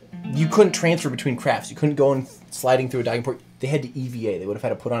 you couldn't transfer between crafts. You couldn't go and sliding through a docking port. They had to EVA. They would have had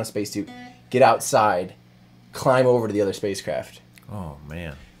to put on a spacesuit, get outside, climb over to the other spacecraft. Oh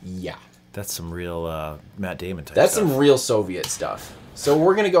man. Yeah. That's some real Matt Damon type That's stuff. some real Soviet stuff. So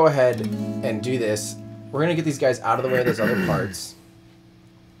we're going to go ahead and do this. We're going to get these guys out of the way of those other parts.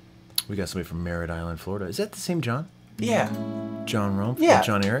 We got somebody from Merritt Island, Florida. Is that the same John? Yeah. John Rumpf? Yeah.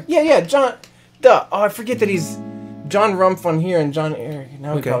 John Eric? Yeah, John. Oh, I forget that he's John Rumpf on here and John Eric.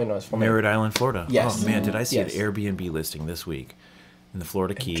 Now he probably knows. Merritt Island, Florida. Yes. Oh man, did I see Yes. an Airbnb listing this week in the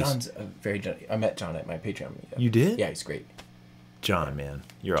Florida Keys? John's I met John at my Patreon meetup. You did? Yeah, he's great. John, man,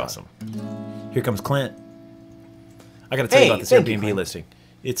 you're awesome. Here comes Clint. I got to tell you about this thank you, Airbnb Clint. listing.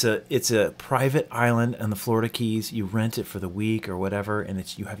 It's a private island on the Florida Keys. You rent it for the week or whatever,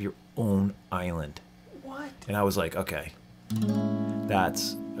 and you have your own island. What? And I was like, okay,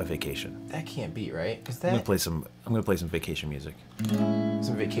 that's a vacation. That can't be right. Is I'm that gonna play some vacation music.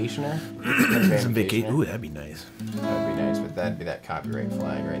 some vacationer? Some vacation. Ooh, that'd be nice. That would be nice, but that'd be that copyright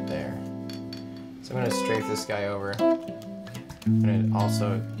flag right there. So I'm gonna strafe this guy over. I'm gonna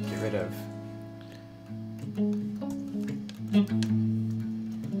also get rid of.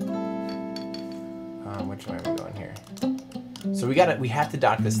 Which way are we going here? So we have to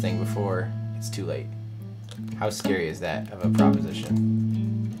dock this thing before it's too late. How scary is that of a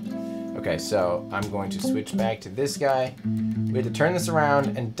proposition? Okay, so I'm going to switch back to this guy. We have to turn this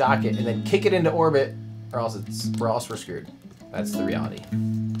around and dock it, and then kick it into orbit, or else we're screwed. That's the reality.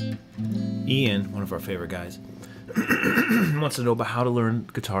 Ian, one of our favorite guys, wants to know about how to learn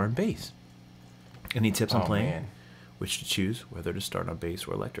guitar and bass. Any tips on playing? Man. Which to choose, whether to start on bass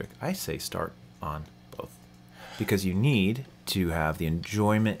or electric? I say start on both. Because you need to have the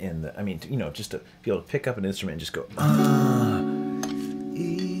enjoyment and the, I mean, you know, just to be able to pick up an instrument and just go,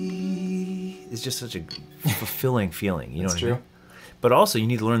 it's just such a fulfilling feeling. You know what I mean? But also, you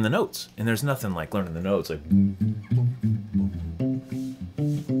need to learn the notes, and there's nothing like learning the notes. Like,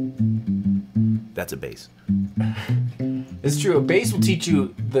 that's a bass. It's true. A bass will teach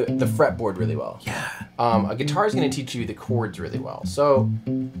you the fretboard really well. Yeah. A guitar is going to teach you the chords really well. So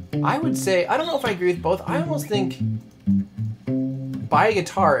I would say, I don't know if I agree with both. I almost think buy a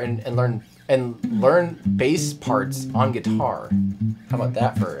guitar and learn bass parts on guitar. How about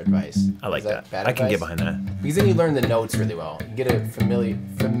that for advice? I like that. Bad I can advice? get behind that. Because then you learn the notes really well. You get a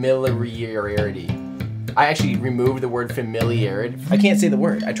familiarity. I actually removed the word familiarity. I can't say the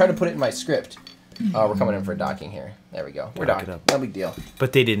word. I tried to put it in my script. We're coming in for docking here. There we go. We're Dock it docked. up. No big deal.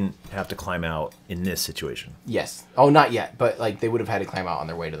 But they didn't have to climb out in this situation. Yes. Oh, not yet. But like they would have had to climb out on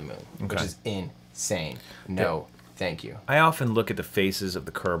their way to the moon, which Okay. is insane. No, thank you. I often look at the faces of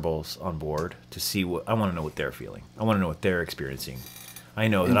the Kerbals on board to see what I want to know what they're feeling. I want to know what they're experiencing. I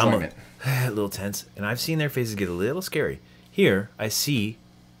know that Enjoyment. I'm a little tense, and I've seen their faces get a little scary. Here, I see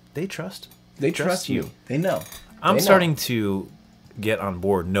they trust. They trust you. They know. I'm They know. starting to get on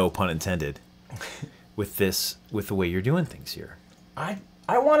board, no pun intended, with the way you're doing things here. I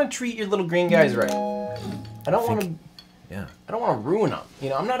want to treat your little green guys right. I don't want to. Yeah. I don't want to ruin them. You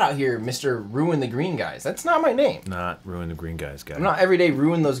know, I'm not out here, Mr. Ruin the Green Guys. That's not my name. Not ruin the green guys, guy. I'm not everyday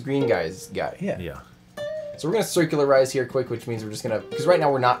ruin those green guys guy. Yeah. Yeah. So we're going to circularize here quick, which means we're just going to, because right now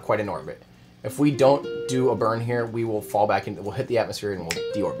we're not quite in orbit. If we don't do a burn here, we will fall back into, we'll hit the atmosphere and we'll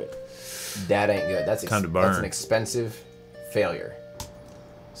deorbit. That ain't good. That's Time to burn. That's an expensive failure.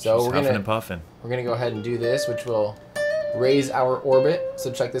 So She's we're huffing gonna and puffing. go ahead and do this, which will raise our orbit.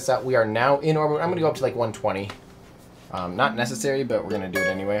 So check this out. We are now in orbit. I'm gonna go up to like 120. Not necessary, but we're gonna do it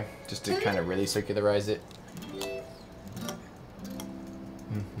anyway, just to kind of really circularize it.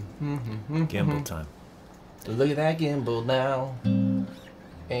 Gimbal time. Look at that gimbal now.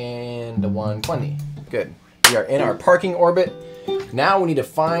 And a 120. Good. We are in our parking orbit. Now we need to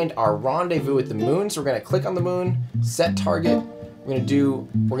find our rendezvous with the moon. So we're going to click on the moon, set target. We're going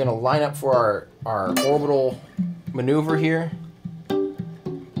to line up for our orbital maneuver here.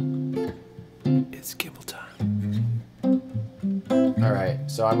 It's gimbal time. All right.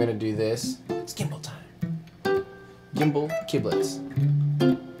 So I'm going to do this. It's gimbal time. Gimbal kiblets.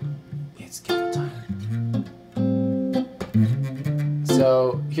 It's gimbal time.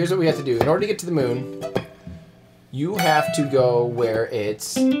 So here's what we have to do. In order to get to the moon, you have to go where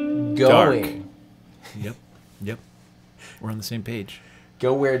it's going. Dark. Yep. We're on the same page.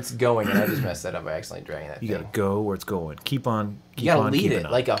 Go where it's going, and I just messed that up by accidentally dragging that You thing. gotta go where it's going. Keep on. You gotta on lead keeping it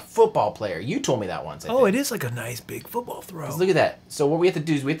on. like a football player. You told me that once. I Oh, think. it is like a nice big football throw. 'Cause look at that. So what we have to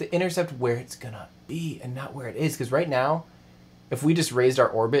do is we have to intercept where it's gonna be and not where it is. Because right now, if we just raised our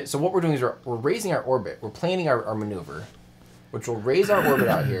orbit, so what we're doing is we're raising our orbit. We're planning our maneuver, which will raise our orbit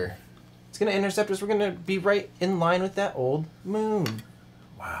out here. It's gonna intercept us. We're gonna be right in line with that old moon.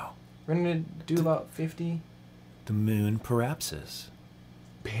 Wow. We're gonna do about 50. The moon periapsis.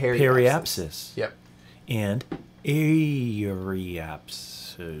 Periapsis. Periapsis. Yep. And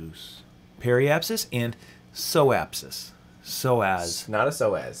areapsis. Periapsis and psoapsis. Psoas. Not a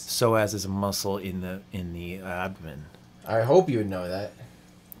psoas. Psoas is a muscle in the abdomen. I hope you would know that.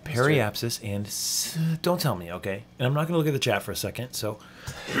 Periapsis and don't tell me, okay? And I'm not going to look at the chat for a second. So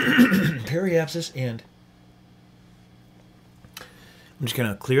periapsis and I'm just going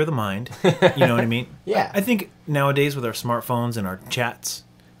to clear the mind. You know what I mean? Yeah. I think nowadays with our smartphones and our chats,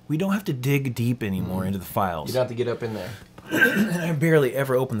 we don't have to dig deep anymore into the files. You don't have to get up in there. And I barely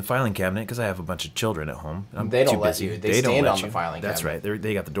ever open the filing cabinet because I have a bunch of children at home. I'm They don't too let busy. you. They don't stand let on the you. filing That's cabinet. right.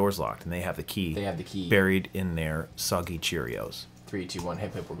 They got the doors locked and they have the key. They have the key. Buried in their soggy Cheerios. 3, 2, 1,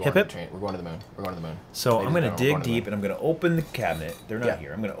 hip hip. We're going Hip, to hip. the train. We're going to the moon. We're going to the moon. So Ladies I'm going to and dig gentlemen, we're deep going and I'm going to open the cabinet. They're not Yeah.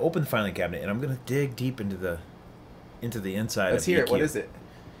 here. I'm going to open the filing cabinet and I'm going to dig deep into the inside to the moon. of Let's the hear it. What EQ. is it?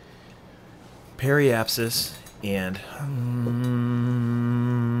 Periapsis and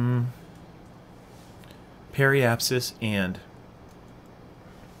periapsis and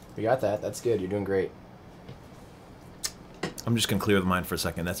We got that. That's good. You're doing great. I'm just going to clear the mind for a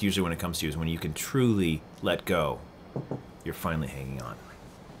second. That's usually when it comes to you, is when you can truly let go. You're finally hanging on.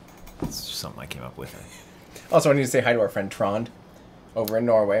 It's just something I came up with. Also, I need to say hi to our friend Trond over in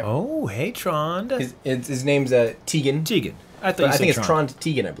Norway. Oh, hey, Trond. His name's Tegan. Tegan. I But I think it's Trond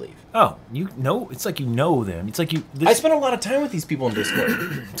Tegan, I believe. Oh, you know, it's like you know them. It's like you. I spent a lot of time with these people in Discord.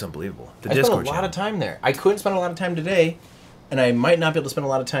 It's unbelievable. The I spent a Discord lot of channel. time there. I couldn't spend a lot of time today, and I might not be able to spend a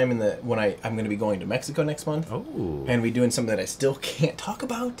lot of time when I'm going to be going to Mexico next month. Oh. And we doing something that I still can't talk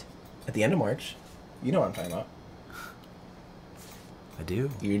about at the end of March. You know what I'm talking about. I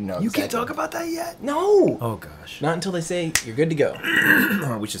do. You know You can't exactly. talk about that yet? No! Oh, gosh. Not until they say you're good to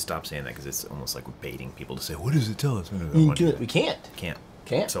go. We should stop saying that because it's almost like we're baiting people to say, what does it tell us? We can't.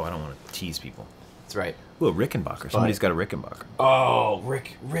 Can't. So I don't want to tease people. That's right. Ooh, a Rickenbacker. Somebody's got a Rickenbacker. Oh,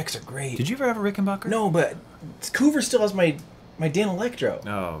 Ricks are great. Did you ever have a Rickenbacker? No, but Coover still has my Dan Electro.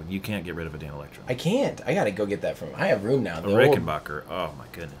 Oh, you can't get rid of a Dan Electro. I can't. I gotta go get that from him. I have room now. A Rickenbacker. Oh, my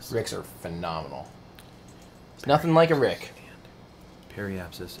goodness. Ricks are phenomenal. It's nothing like a Rick.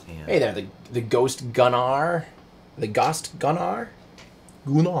 Periapsis and... Hey there, the Ghost Gunnar. The Ghost Gunnar?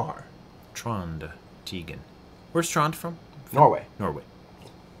 Gunnar. Trond Tegan. Where's Trond from? Norway. Norway.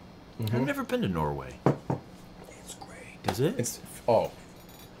 I've never been to Norway. It's great. Is it? It's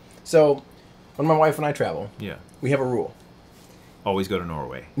So, when my wife and I travel, Yeah. we have a rule. Always go to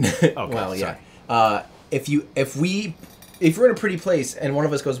Norway. Okay, Well, yeah. sorry. If we're in a pretty place and one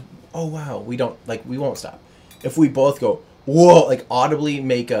of us goes, "Oh wow," we won't stop. If we both go, "Whoa," like audibly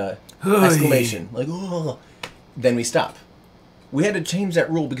make a exclamation, like "Oh," then we stop. We had to change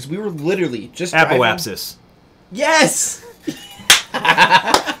that rule because we were literally just driving. Apoapsis. Yes.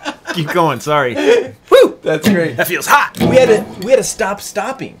 Keep going, sorry. Woo! That's great. That feels hot. We had to stop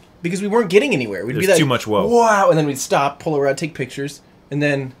stopping because we weren't getting anywhere. We'd be There's like, too much whoa. Wow, and then we'd stop, pull around, take pictures, and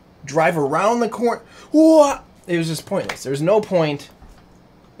then drive around the corner. Whoa! It was just pointless. There was no point.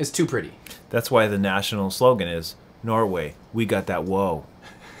 It's too pretty. That's why the national slogan is Norway, we got that whoa.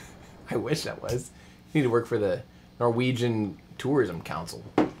 I wish that was. You need to work for the Norwegian Tourism Council.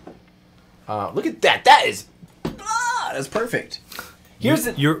 Look at that. That's perfect.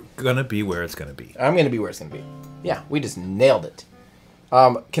 You're gonna be where it's gonna be. I'm going to be where it's going to be. Yeah, we just nailed it.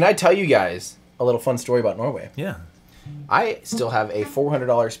 Can I tell you guys a little fun story about Norway? Yeah. I still have a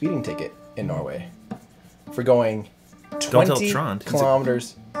 $400 speeding ticket in Norway for going Don't tell 20 Trond.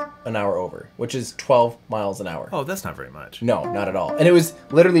 kilometers an hour over, which is 12 miles an hour. Oh, that's not very much. No, not at all. And it was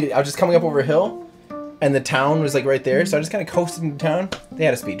literally, I was just coming up over a hill, and the town was like right there, so I just kind of coasted into town. They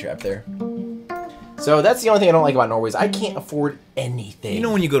had a speed trap there. So that's the only thing I don't like about Norway is I can't afford anything. You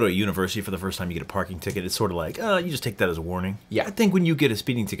know when you go to a university for the first time, you get a parking ticket, it's sort of like, you just take that as a warning. Yeah. I think when you get a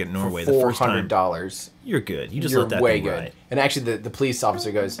speeding ticket in Norway the first time, $400. you're good. You just You're let that way thing good. ride. And actually, the police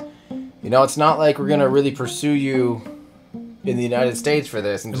officer goes, it's not like we're gonna really pursue you in the United States for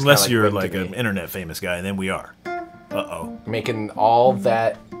this. And just Unless kinda, you're winked like at an me, internet famous guy, and then we are. Uh-oh. making all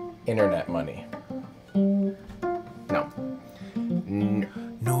that internet money. No.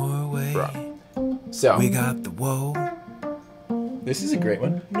 Norway, Bruh. So we got the whoa. this is a great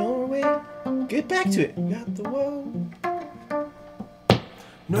one. Norway, get back to it. We got the whoa.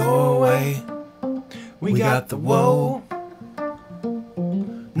 Norway, We got the whoa.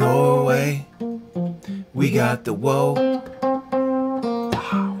 Norway, we got the whoa.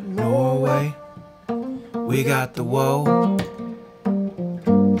 Norway, we got the whoa.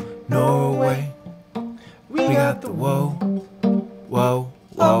 Norway, we got the whoa. Whoa,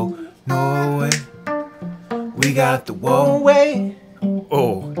 whoa. Norway, we got the whoa. Norway,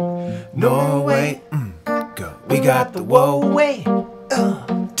 Oh. Norway, Go. we got the whoa. way.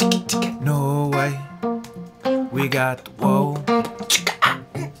 Norway, we got the whoa.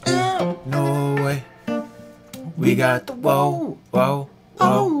 Norway, we got the whoa. Whoa,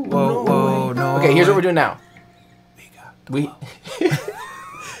 whoa, whoa, whoa. Norway. Okay, here's what we're doing now. We got the We.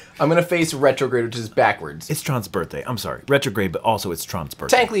 I'm gonna face retrograde, which is backwards. It's Tron's birthday. I'm sorry. Retrograde, but also it's Tron's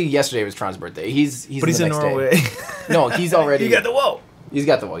birthday. Technically, yesterday was Tron's birthday. He's But he's the in next Norway. Day. No, he's already. You got the whoa. He's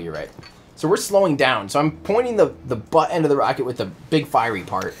got the wall. You're right. So we're slowing down. So I'm pointing the butt end of the rocket with the big fiery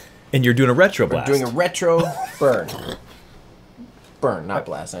part. And you're doing a retro We're blast. doing a retro burn. Burn, not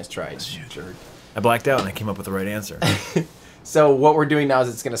blast. Nice try. Jerk. I blacked out and I came up with the right answer. So what we're doing now is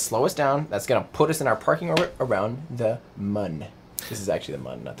it's going to slow us down. That's going to put us in our parking orbit around the mun. This is actually the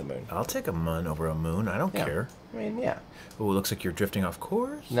mun, not the moon. I'll take a mun over a moon. I don't Yeah. care. I mean, yeah. Oh, it looks like you're drifting off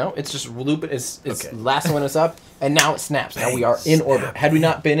course. No, it's just looping. It's Okay. lassoing us up, and now it snaps. Now we are in orbit. Had we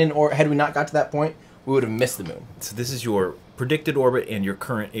not been in, or had we not got to that point, we would have missed the moon. So this is your predicted orbit and your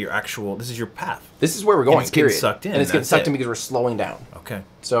actual. This is your path. This is where we're going. it's getting period. sucked in, and it's getting that's sucked in it. because we're slowing down. Okay.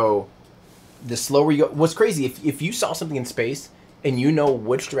 So, the slower you go, what's crazy if you saw something in space and you know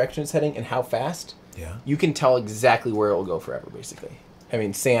which direction it's heading and how fast, Yeah. you can tell exactly where it will go forever. Basically, I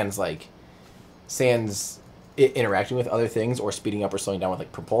mean, Sand's interacting with other things or speeding up or slowing down with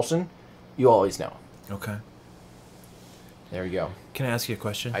like propulsion. You always know. Okay. There you go. Can I ask you a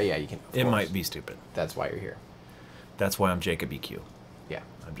question? Yeah, you can. of It course. might be stupid. That's why you're here. That's why I'm Jacob EQ. Yeah.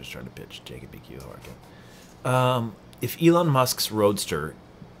 I'm just trying to pitch Jacob EQ hard. If Elon Musk's Roadster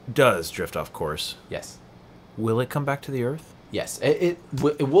does drift off course, Yes. will it come back to the Earth? Yes. It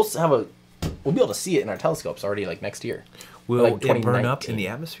will have a. We'll be able to see it in our telescopes already, like next year. Will like it burn up 2019. in the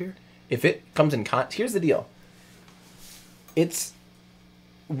atmosphere? If it comes in here's the deal. It's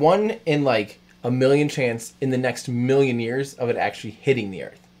 1 in like a million chance in the next million years of it actually hitting the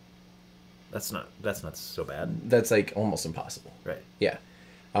Earth. That's not so bad. That's like almost impossible. Right. Yeah.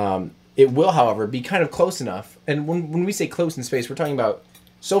 It will, however, be kind of close enough. And when we say close in space, we're talking about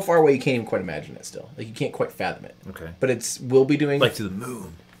so far away you can't even quite imagine it still. Like you can't quite fathom it. Okay. But we'll be doing Like to the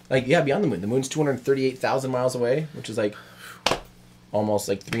moon. like yeah, beyond the moon. The moon's 238,000 miles away, which is like almost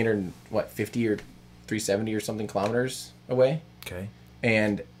like 350 or 370 or something kilometers away. Okay.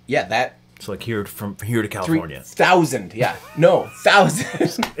 And yeah, that So like from here to California. 3,000. Yeah. No,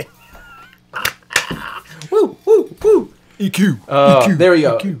 1,000. Woo, woo, woo. EQ. There we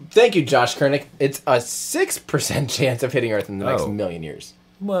go. Thank you, Josh Kernick. It's a 6% chance of hitting Earth in the next million years.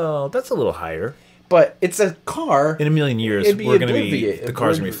 Well, that's a little higher. But it's a car. In a million years, It'd be we're going to obliviate. the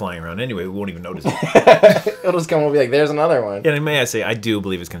car's going to be flying around anyway. We won't even notice it. It'll just come and be like, there's another one. Yeah, and may I say, I do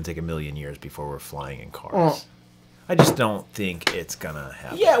believe it's going to take a million years before we're flying in cars. I just don't think it's going to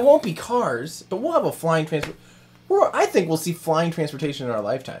happen. Yeah, it won't be cars, but we'll have a flying transport. I think we'll see flying transportation in our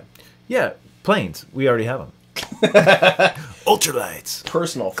lifetime. Yeah, planes. We already have them. Ultralights.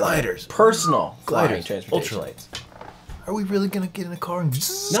 Personal flying. Gliders. Personal flying Gliders. transportation. Ultralights. Are we really going to get in a car and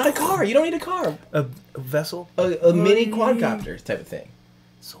Not a car. You don't need a car. a vessel? A mini quadcopter type of thing.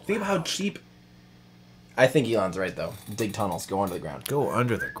 So Think of how cheap. I think Elon's right, though. Dig tunnels. Go under the ground. go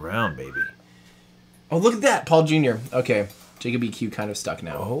under the ground, baby. Oh, look at that. Paul Jr. Okay. Jacob EQ kind of stuck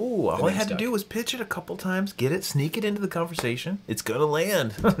now. Oh, all I name's had to stuck. do was pitch it a couple times, get it, sneak it into the conversation. It's going to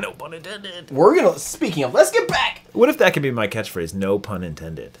land. No pun intended. We're going to... Speaking of, let's get back. What if that could be my catchphrase? No pun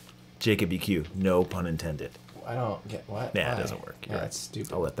intended. Jacob EQ. No pun intended. I don't get what. Nah, Why? it doesn't work. You're Yeah, right. that's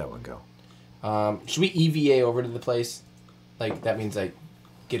stupid. I'll let that one go. Should we EVA over to the place? Like, that means, like,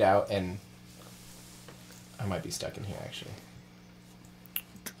 get out and... I might be stuck in here, actually.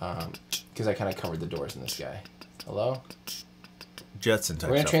 Because I kind of covered the doors in this guy. Hello? Jetson type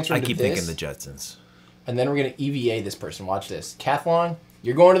We're gonna stuff. transfer I into keep this. thinking the Jetsons. And then we're going to EVA this person. Watch this. Cathlon,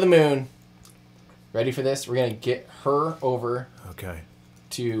 you're going to the moon. Ready for this? We're going to get her over Okay.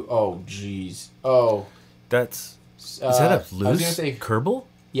 to... Oh, jeez. Oh. That's... Is that I a was loose gonna say... Kerbal?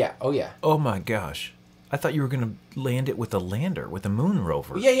 Yeah. Oh, yeah. Oh my gosh. I thought you were going to land it with a lander, with a moon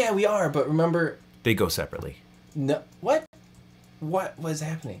rover. Yeah, we are. But remember... They go separately. No. What? What was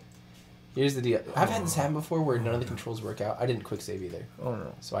happening? Here's the deal. I've had this happen before where none of the controls work out. I didn't quick save either. Oh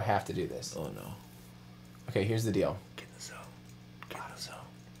no. So I have to do this. Oh no. Okay, here's the deal. Get in the zone. Get in the zone.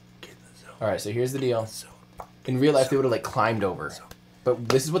 Get in the zone. Alright, so here's the deal. Zone. In real life, they would have, like, climbed over. But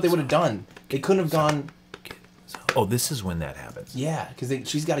this is what they would have done. They couldn't have gone... Get in the zone. Oh, this is when that happens. Yeah, because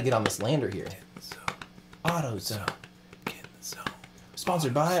she's got to get on this lander here. Get in the zone. AutoZone. Get in the zone.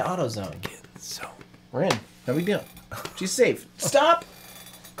 Sponsored by AutoZone. Get in the zone. We're in. No big deal. She's safe. Stop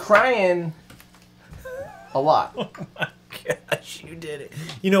crying a lot. Gosh, you did it.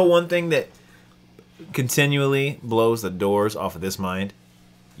 You know one thing that continually blows the doors off of this mind?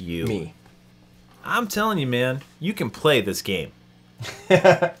 You. Me. I'm telling you, man, you can play this game.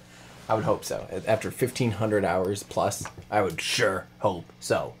 I would hope so. After 1,500 hours plus, I would sure hope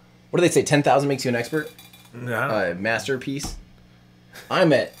so. What do they say? 10,000 makes you an expert? Masterpiece?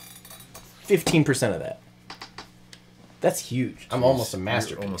 I'm at 15% of that. That's huge. I'm almost a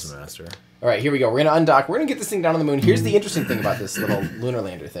masterpiece. Almost a master. All right, here we go. We're going to undock. We're going to get this thing down on the moon. Here's the interesting thing about this little lunar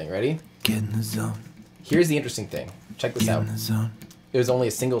lander thing. Ready? Get in the zone. Here's the interesting thing. Check this Get out. in the zone. It was only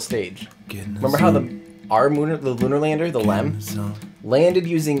a single stage. Get in the Remember how zone. the lunar lander, the Get in LEM, the zone. landed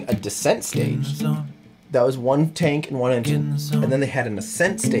using a descent Get in the stage? zone. That was one tank and one in engine. the zone. And then they had an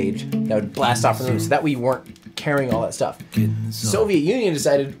ascent stage that would blast off from the moon. So that way you weren't carrying all that stuff. Get in the zone. Soviet Union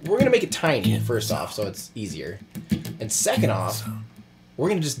decided we're going to make it tiny, first off, so it's easier. And second off, we're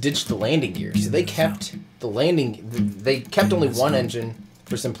going to just ditch the landing gear. So they kept the landing... They kept only one engine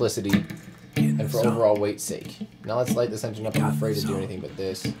for simplicity and for overall weight's sake. Now let's light this engine up. I'm afraid to do anything but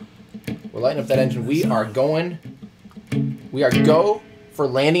this. We're lighting up that engine. We are going... We are go for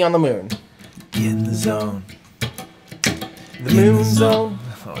landing on the moon. Get in the zone. The moon zone.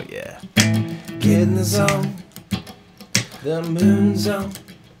 Oh, yeah. Get in the zone. The moon zone.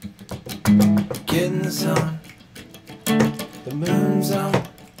 Get in the zone. The moon zone.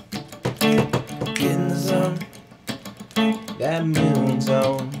 Get in the zone. That moon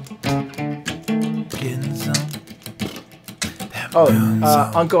zone. Get in the zone.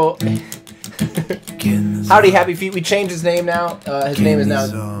 Oh, Uncle... Get in the zone. Howdy, Happy Feet. We changed his name now. His name is now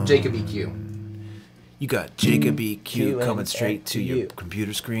Zone. Jacob EQ. You got Jacob EQ Q coming and straight to you. your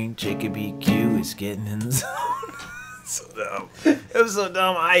computer screen. Jacob EQ is getting in the zone. So dumb. It was so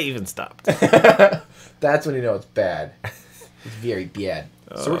dumb, I even stopped. That's when you know it's bad. It's very bad.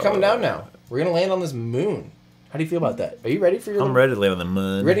 So we're coming down now. We're gonna land on this moon. How do you feel about that? Are you ready for your? I'm ready to land on the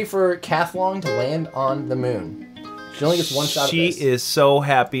moon. Ready for Cathlong to land on the moon? She only gets one shot at this. She is so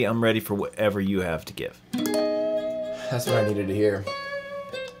happy. I'm ready for whatever you have to give. That's what I needed to hear.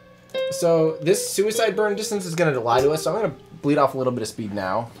 So this suicide burn distance is gonna lie to us. So I'm gonna bleed off a little bit of speed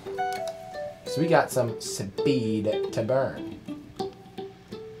now. So we got some speed to burn.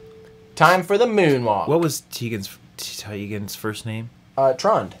 Time for the moonwalk. What was Tegan's first name?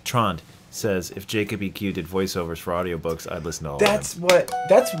 Trond. Trond says, if Jacob EQ did voiceovers for audiobooks, I'd listen to all That's of them.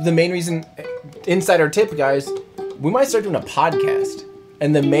 That's the main reason. Insider tip, guys. We might start doing a podcast,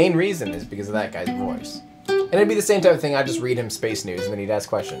 and the main reason is because of that guy's voice. And it'd be the same type of thing. I'd just read him space news, and then he'd ask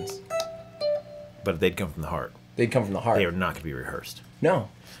questions. But they'd come from the heart. They'd come from the heart. They are not going to be rehearsed. No.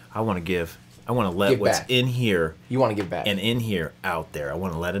 I want to let Give what's back. in here You want to give back. and in here out there. I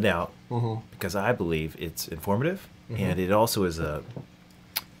want to let it out because I believe it's informative, and it also is a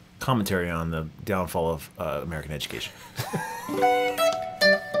commentary on the downfall of American education.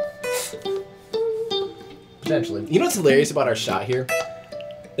 Potentially. You know what's hilarious about our shot here?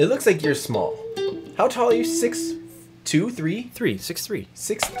 It looks like you're small. How tall are you? 6'2", 3? 6'3".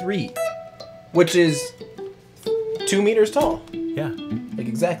 6'3", which is 2 meters tall. Yeah. Like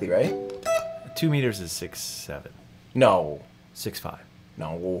exactly, right? 2 meters is 6'7". No. 6'5".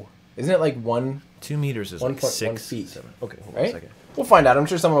 No. Isn't it like 1? 2 meters is 1.1 like 6 feet. 7. Okay, hold on a Right? second. We'll find out. I'm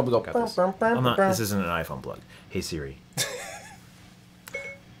sure someone will go. Got this. I'm not. This isn't an iPhone plug. Hey Siri.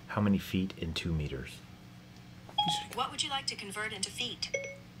 How many feet in 2 meters? What would you like to convert into feet?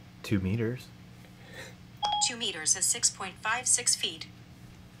 2 meters. 2 meters is 6.56 feet.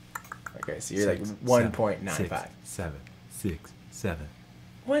 Okay, so you're like 1.95. 6, 7.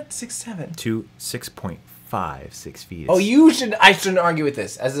 What? 6'7"? 6.56 feet. Oh, I shouldn't argue with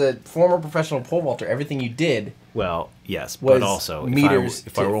this. As a former professional pole vaulter, everything you did. Well, yes, Was but also meters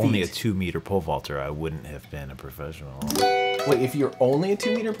if I to were only a feet. 2 meter pole vaulter, I wouldn't have been a professional. Wait, if you're only a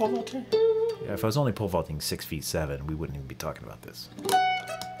 2 meter pole vaulter? Yeah, if I was only pole vaulting 6'7", we wouldn't even be talking about this.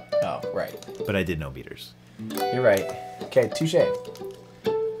 Oh, right. But I did know meters. You're right. Okay, touche.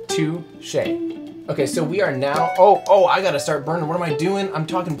 Touche. Okay, so we are now. Oh, I gotta start burning. What am I doing? I'm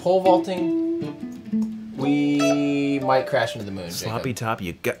talking pole vaulting. We might crash into the moon. Sloppy Jacob. top,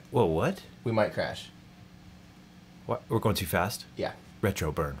 you got. Whoa, what? We might crash. What? We're going too fast. Yeah.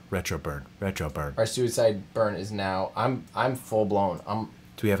 Retro burn, retro burn, retro burn. Our suicide burn is now. I'm full blown.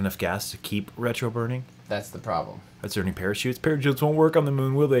 Do we have enough gas to keep retro burning? That's the problem. Are there any parachutes? Parachutes won't work on the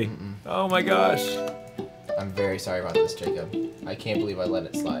moon, will they? Oh my gosh. I'm very sorry about this, Jacob. I can't believe I let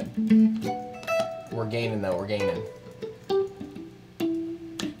it slide. We're gaining though. We're gaining.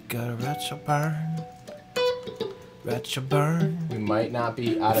 Got a retro burn. Retro burn. We might not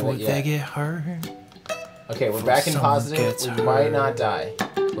be out of Before it they yet. get hurt. Okay, we're Before back in someone positive. gets We might hurt. not die.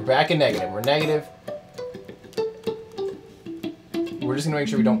 We're back in negative. We're negative. We're just gonna make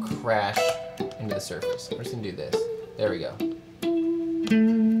sure we don't crash into the surface. We're just gonna do this. There we go.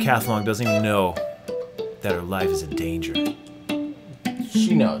 Cathlong doesn't even know that her life is in danger.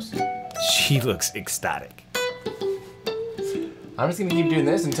 She knows. She looks ecstatic. I'm just gonna keep doing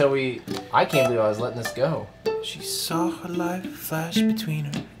this until I can't believe I was letting this go. She saw her life flash between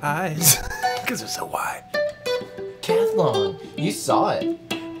her eyes. Because they're so wide. Cathlong, you saw it.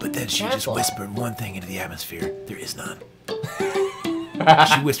 But then she just Careful. whispered one thing into the atmosphere. There is none.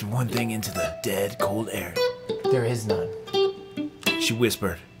 She whispered one thing into the dead, cold air. There is none. She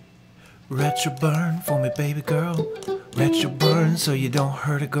whispered, retro burn for me, baby girl. Retro burn so you don't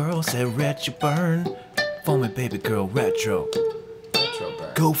hurt a girl. Said retro burn for me, baby girl. Retro. Retro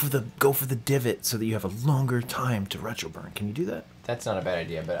burn. Go for the divot so that you have a longer time to retro burn. Can you do that? That's not a bad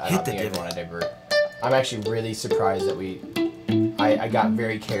idea, but I Hit don't the think divot. everyone had ever. I'm actually really surprised that I got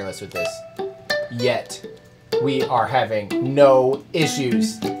very careless with this. Yet, we are having no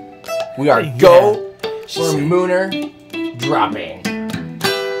issues. We are go for mooner dropping.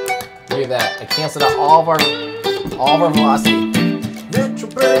 Look at that. I canceled out all of our velocity. Retro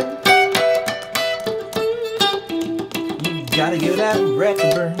burn. You gotta give that retro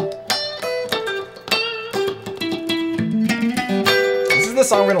burn. This is the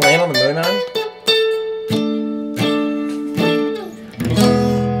song we're gonna land on the moon on.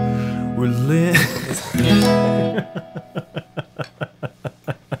 We're lit.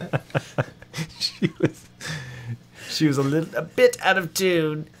 she was a bit out of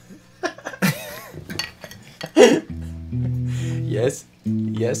tune. Yes.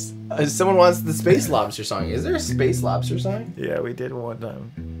 Yes. Someone wants the Space Lobster song. Is there a Space Lobster song? Yeah, we did one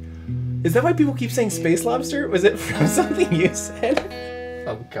time. Is that why people keep saying Space Lobster? Was it from something you said?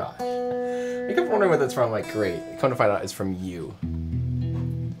 Oh gosh. I kept wondering what that's from. Like, great. Come to find out, it's from you.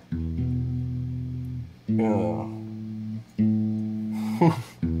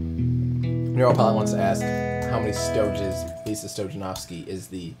 Neuropilot wants to ask how many Stoges Lisa Stojanovsky is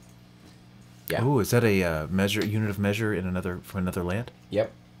the. Yeah. Ooh, is that a unit of measure in from another land?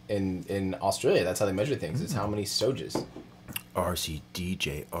 Yep. In Australia, that's how they measure things. It's how many Stoges.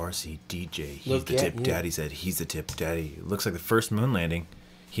 RCDJ. He's Look the at tip you. daddy. Said he's the tip daddy. Looks like the first moon landing.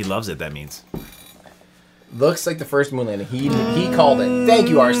 He loves it. That means. Looks like the first moon landing. He called it. Thank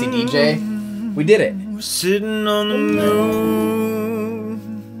you, RCDJ. We did it. We're sitting on the moon.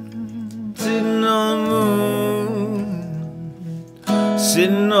 Sitting on the moon.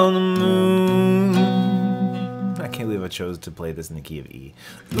 Sitting on the moon. I can't believe I chose to play this in the key of E.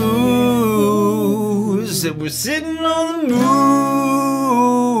 Ooh, so we're sitting on the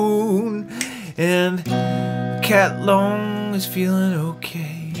moon. And Cat Long is feeling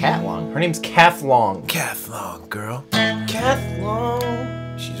okay. Cat Long. Her name's Kath Long. Cat Long, girl. Kath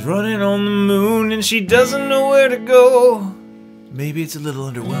Long. She's running on the moon and she doesn't know where to go. Maybe it's a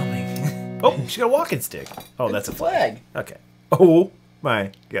little underwhelming. Oh, she got a walking stick. Oh, that's a flag. Okay. Oh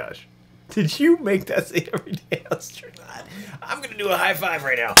my gosh. Did you make that say everyday astronaut? I'm going to do a high five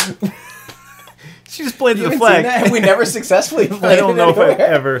right now. She just played to the flag. We never successfully played I don't know if I've anywhere.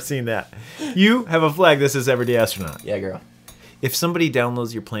 ever seen that. You have a flag that says everyday astronaut. Yeah, girl. If somebody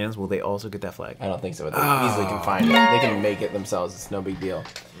downloads your plans, will they also get that flag? I don't think so. But they easily can find it. They can make it themselves. It's no big deal.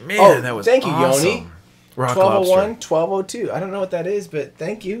 Man, that was thank you, awesome. Yoni. Rock 1201, lobster. 1202. I don't know what that is, but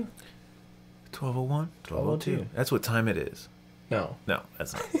thank you. 1201, 1202. That's what time it is. No. No,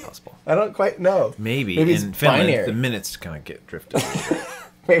 that's not possible. I don't quite know. Maybe it's in Finland, binary. the minutes kind of get drifted.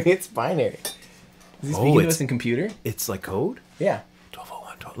 Maybe it's binary. Is he speaking to us in computer? It's like code? Yeah.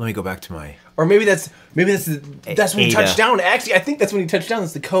 1201, 12. Let me go back to my... Or maybe that's when he touched down. Actually, I think that's when he touched down.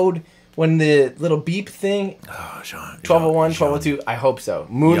 That's the code when the little beep thing. Oh, Jean. 1201, 1202. I hope so.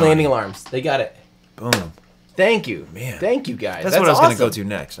 Moon Yanni. landing alarms. They got it. Boom. Thank you. Man. Thank you, guys. That's what I was going to go awesome. to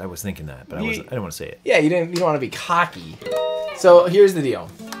next. I was thinking that, but I didn't want to say it. Yeah, you don't want to be cocky. So here's the deal.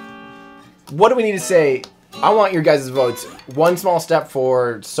 What do we need to say? I want your guys' votes. One small step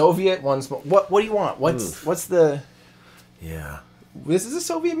for Soviet. One small. What do you want? What's the? Yeah. This is a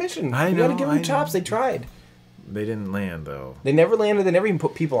Soviet mission. I You gotta know, give I them chops. know. They tried. They didn't land, though. They never landed. They never even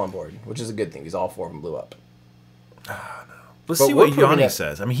put people on board, which is a good thing because all four of them blew up. Let's But see we're what proving Yanni that-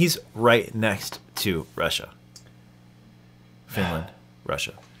 says. I mean, he's right next to Russia. Finland,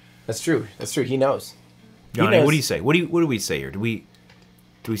 Russia. That's true. That's true. He knows. Yanni, knows. what do you say? What do we say here? Do we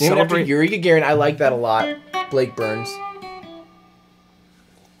Named after celebrate? Yuri Gagarin. I like that a lot. Blake Burns.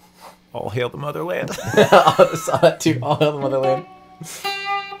 All hail the motherland. I saw that too. All hail the motherland.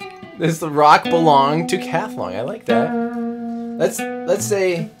 The rock belonged to Cathlong. I like that. Let's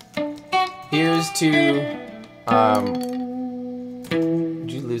say here's to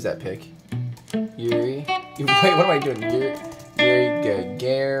did you lose that pick? Wait, what am I doing? Yuri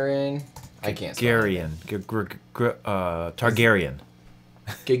Gagarin. I can't spell it. Targaryen.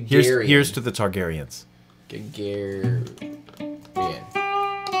 Gagarin. Here's to the Targaryens. Gagarin.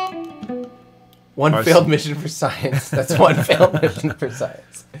 One Arson. failed mission for science. That's one failed mission for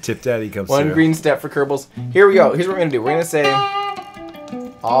science. Tip Daddy comes One through. green step for Kerbals. Here we go. Here's what we're gonna do. We're gonna say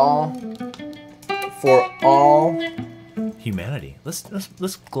all for all Humanity. Let's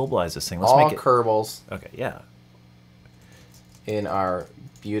globalize this thing. Let's all make it. Kerbals Okay, yeah. in our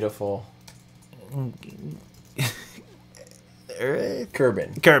beautiful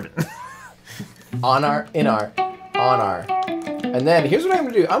Kerbin. on our. And then here's what I'm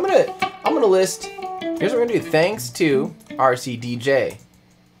gonna do. I'm gonna list. Here's what we're gonna do. Thanks to RCDJ.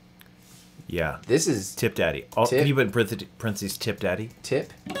 Yeah. This is Tip Daddy. Tip. Can you put in parentheses Tip Daddy?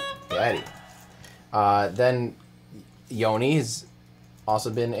 Tip Daddy. Then Yoni has also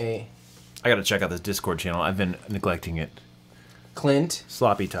been a I gotta check out this Discord channel. I've been neglecting it. Clint.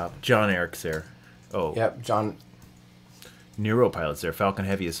 Sloppy Top. John Eric's there. Oh. Yep, John. Neuropilot's there. Falcon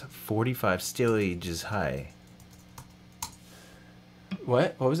Heavy is 45 stages high.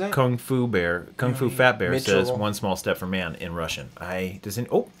 What was that? Kung Fu Fat Bear Mitchell. says one small step for man in Russian. And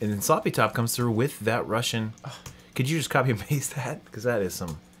then Sloppy Top comes through with that Russian. Could you just copy and paste that? Because that is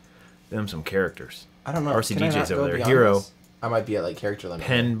some characters. I don't know. RCDJ's Can I not over go there. beyond Hero. this? I might be at like character limit.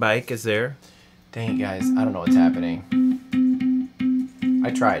 Pen Bike is there. Dang it, guys. I don't know what's happening.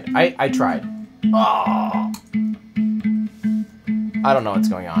 I tried. I tried. Oh! I don't know what's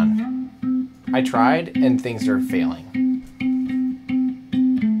going on. I tried, and things are failing.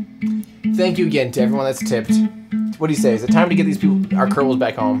 Thank you again to everyone that's tipped. What do you say? Is it time to get these people, our Kerbals,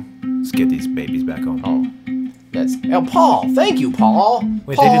 back home? Let's get these babies back home. That's oh, Paul. Thank you, Paul.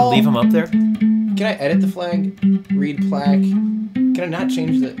 Wait, Paul. they didn't leave him up there? Can I edit the flag? Read plaque. Can I not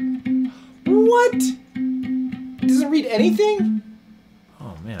change the... What? It doesn't read anything?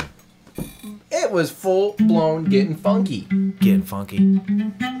 Oh, man. It was full-blown getting funky. Getting funky.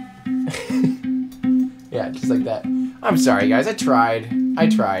 Yeah, just like that. I'm sorry, guys. I tried.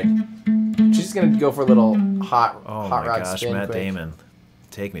 She's just gonna go for a little hot Oh, hot my rod gosh, spin Matt quick. Damon.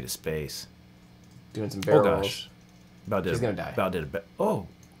 Take me to space. Doing some barrel Oh, rolls. gosh. About did She's gonna die. About did a Oh,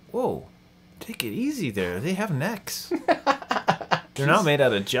 whoa. Take it easy there. They have necks. They're not made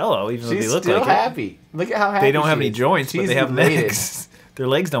out of jello, even though She's they look still like happy. Look at how happy They don't have she any is. joints, but She's they have elated. necks. Their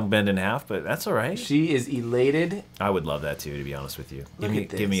legs don't bend in half, but that's all right. She is elated. I would love that too, to be honest with you. Look at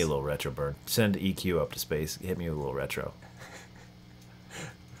Give me this. a little retro burn. Send EQ up to space. Hit me with a little retro.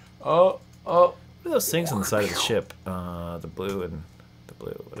 Oh. What are those things on the side of the ship? The blue and the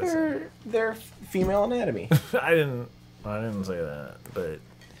blue. What is it? They're female anatomy. I didn't say that, but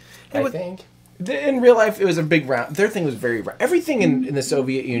I think. In real life, it was a big round. Their thing was very round. Everything in the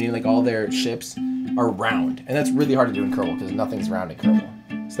Soviet Union, like all their ships, are round. And that's really hard to do in Kerbal because nothing's round in Kerbal.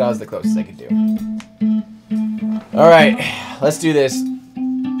 So that was the closest I could do. All right, let's do this.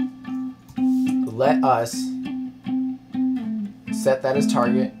 Let us set that as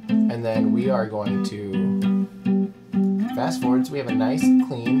target, and then we are going to fast forward so we have a nice,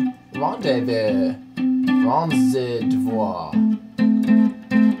 clean rendezvous.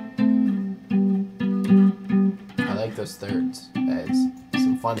 I like those thirds. That's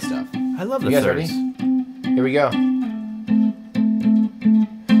some fun stuff. I love the You guys thirds. ready? Here we go.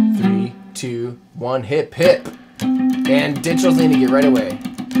 3, 2, 1, hip, hip. And Ditchel's landing gear right away.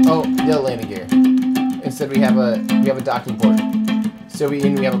 Oh, the other landing gear. Instead we have a docking port. Soviet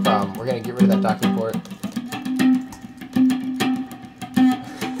Union, we have a problem. We're gonna get rid of that docking port.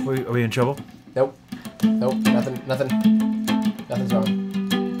 Are we in trouble? Nope. Nothing's wrong.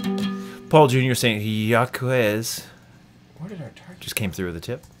 Paul Jr. saying Yaquez Where did our target? just came through with the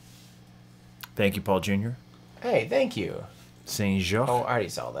tip. Thank you, Paul Jr. Hey, thank you. Saint Jacques. Oh, I already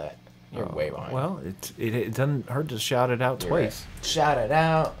saw that. You're way behind. Well, it doesn't hurt to shout it out You're twice. right. Shout it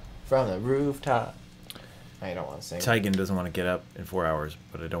out from the rooftop. I don't want to sing. Tigan doesn't want to get up in 4 hours,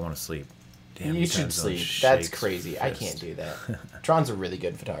 but I don't want to sleep. Damn, You these should time zones sleep. That's shakes crazy. I fist. can't do that. Tron's a really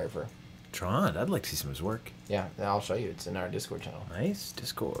good photographer. Tron, I'd like to see some of his work. Yeah, I'll show you. It's in our Discord channel. Nice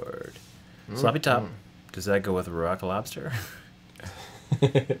Discord. Sloppy top. Does that go with a rock lobster?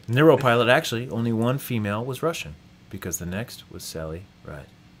 Neuropilot, actually, only one female was Russian, because the next was Sally Ride.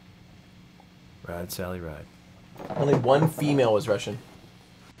 Ride, Sally, ride. Only one female was Russian.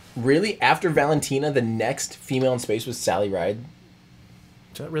 Really? After Valentina, the next female in space was Sally Ride?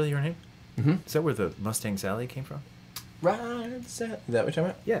 Is that really her name? Mm-hmm. Is that where the Mustang Sally came from? Ride, Sally. Is that what you're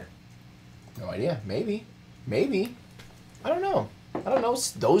talking about? Yeah. No idea. Maybe. I don't know.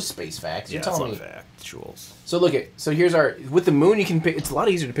 Those space facts. You're telling me. Factuals. So look at. So here's our. With the moon, you can pick. It's a lot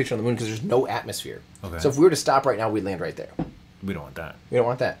easier to picture on the moon because there's no atmosphere. Okay. So if we were to stop right now, we'd land right there. We don't want that. We don't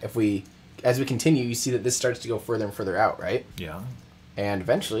want that. As we continue, you see that this starts to go further and further out, right? Yeah. And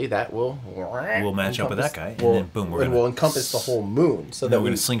eventually, that will. We'll match up with that guy, and then boom, we'll encompass the whole moon. So Then that we're we.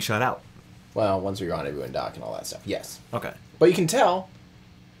 going to slingshot out. Well, once we rendezvous and dock and all that stuff, yes. Okay. But you can tell.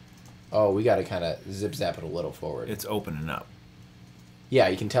 Oh, we got to kind of zip zap it a little forward. It's opening up. Yeah,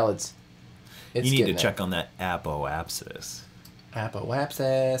 you can tell it's You need to getting check on that apoapsis. there.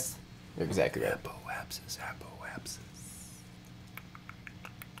 Apoapsis. You're exactly right. Apoapsis,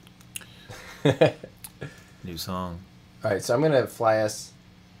 New song. All right, so I'm going to fly us.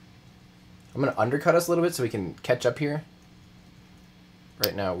 I'm going to undercut us a little bit so we can catch up here.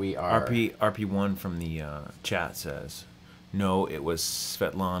 Right now we are... RP1 from the chat says, no, it was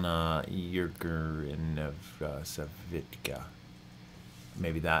Svetlana Yurgeniv-Savitka.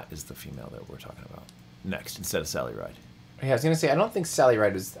 Maybe that is the female that we're talking about. Next, instead of Sally Ride. Yeah, I was going to say, I don't think Sally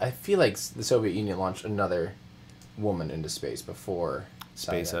Ride was... I feel like the Soviet Union launched another woman into space before...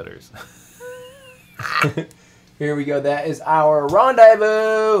 Space Hutters. Here we go. That is our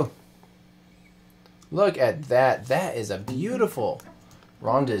rendezvous. Look at that. That is a beautiful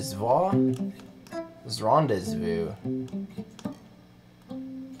rendezvous. This rendezvous.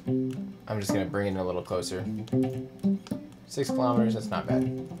 I'm just going to bring it in a little closer. 6 kilometers. That's not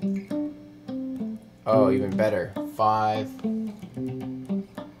bad. Oh, even better. 5.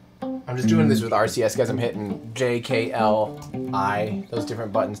 I'm just doing this with RCS, guys. I'm hitting J, K, L, I, those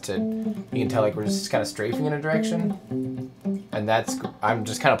different buttons to, you can tell like we're just kind of strafing in a direction. And I'm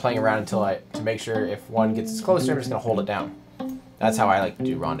just kind of playing around to make sure if one gets closer, I'm just going to hold it down. That's how I like to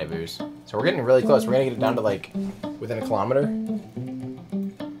do rendezvous. So we're getting really close. We're going to get it down to within a kilometer.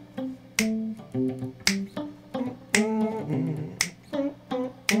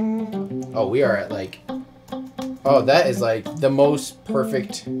 Oh, we are at like... Oh, that is like the most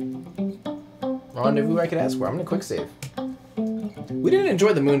perfect rendezvous I could ask for. I'm going to quick save. We didn't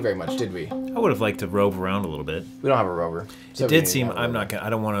enjoy the moon very much, did we? I would have liked to rove around a little bit. We don't have a rover. So It did seem, I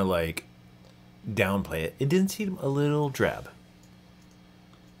don't want to like downplay it. It didn't seem a little drab.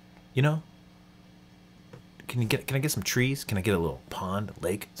 You know? Can I get some trees? Can I get a little pond, a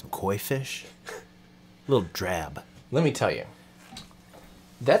lake, some koi fish? A little drab. Let me tell you.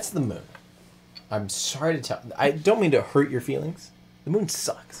 That's the moon. I'm sorry to tell. I don't mean to hurt your feelings. The moon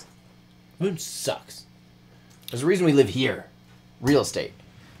sucks. The moon sucks. There's a reason we live here. Real estate.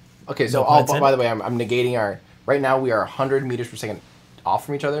 Okay, so by the way, I'm negating our... Right now we are 100 meters per second off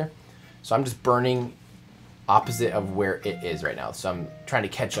from each other. So I'm just burning opposite of where it is right now. So I'm trying to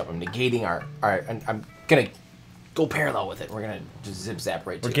catch up. I'm negating our I'm going to go parallel with it. We're going to just zip-zap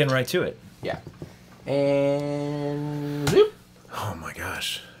right to it. We're getting right to it. Yeah. And... Zoop. Oh my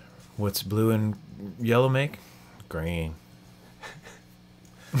gosh. What's blue and yellow make? Green.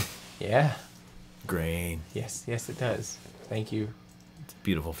 Yeah. Green. Yes, it does. Thank you. It's a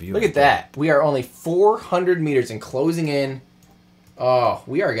beautiful view. Look at that. We are only 400 meters and closing in. Oh,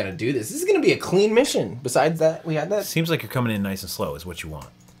 we are going to do this. This is going to be a clean mission. Besides that, we had that. Seems like you're coming in nice and slow is what you want.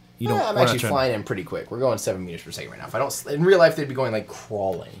 You don't. I'm actually flying in pretty quick. We're going 7 meters per second right now. If I don't, in real life, they'd be going like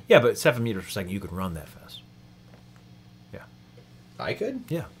crawling. Yeah, but 7 meters per second, you could run that fast. Yeah. I could?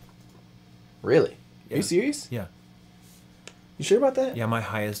 Yeah. Really? Yeah. Are you serious? Yeah. You sure about that? Yeah, my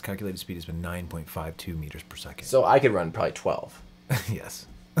highest calculated speed has been 9.52 meters per second. So I could run probably 12. Yes.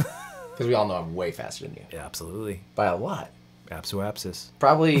 Because we all know I'm way faster than you. Yeah, absolutely. By a lot. Apsis.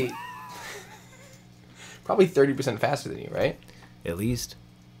 Probably 30% faster than you, right? At least.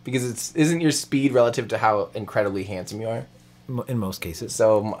 Because isn't your speed relative to how incredibly handsome you are? In most cases.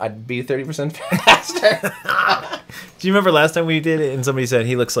 So I'd be 30% faster. Do you remember last time we did it and somebody said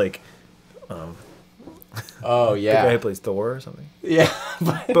he looks like oh, yeah. the guy who plays Thor or something? Yeah.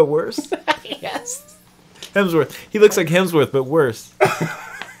 But worse? Yes. Hemsworth. He looks like Hemsworth, but worse.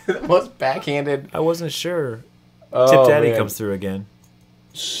 The most backhanded. I wasn't sure. Oh, Tip Daddy man. comes through again.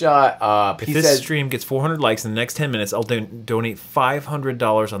 Shut up. If He this says, stream gets 400 likes in the next 10 minutes, I'll donate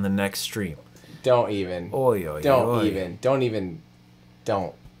 $500 on the next stream. don't even. Oy, oy, Don't oy. even. Don't even.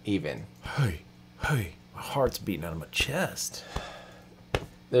 Don't even. Hey, my heart's beating out of my chest.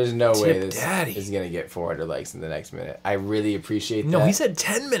 There's no way Tip this Daddy. is going to get 400 likes in the next minute. I really appreciate that. No, he said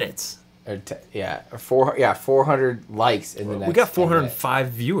 10 minutes. Or 400 likes in the next We got 10 minutes. 405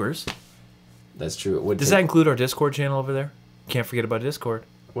 viewers. That's true. It would Does take- that include our Discord channel over there? Can't forget about Discord.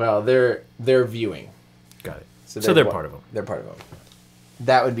 Well, they're viewing. Got it. So they're part of them. They're part of them.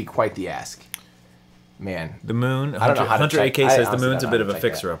 That would be quite the ask. Man. The moon, I don't know how to Hunter check- AK I says the honestly moon's a don't know bit how of to a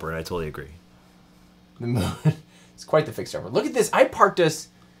check fixer-upper, and I totally agree. The moon. It's quite the fixer-upper. Look at this. I parked us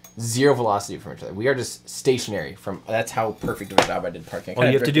zero velocity from each other. We are just stationary from... That's how perfect of a job I did parking. All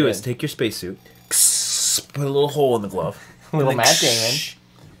you have to do is take your spacesuit, put a little hole in the glove. Little and then Matt Damon.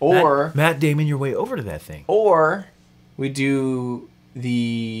 Or... Matt Damon your way over to that thing. Or we do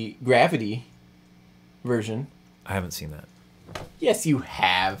the gravity version. I haven't seen that. Yes, you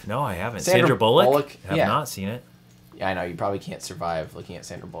have. No, I haven't. Sandra Sandra Bullock? Bullock, Have yeah. not seen it. Yeah, I know. You probably can't survive looking at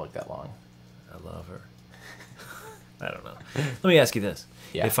Sandra Bullock that long. I love her. I don't know. Let me ask you this.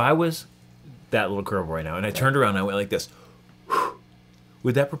 Yeah. If I was that little Kerbal right now and I turned around and I went like this,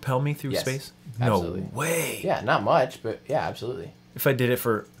 would that propel me through Yes, space? absolutely. No way. Yeah, not much, but yeah, absolutely. If I did it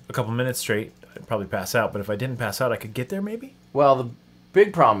for a couple minutes straight, I'd probably pass out. But if I didn't pass out, I could get there maybe? Well, the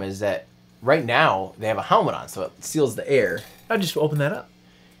big problem is that right now they have a helmet on, so it seals the air. I'd just open that up.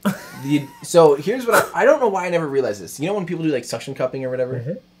 So here's what I don't know why I never realized this. You know when people do like suction cupping or whatever?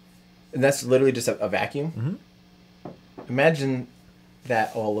 Mm-hmm. And that's literally just a vacuum? Mm-hmm. Imagine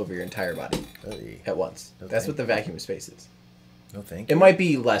that all over your entire body at once. No That's thank what the vacuum space is. No thank It might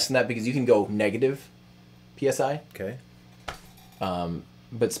be less than that because you can go negative PSI. Okay.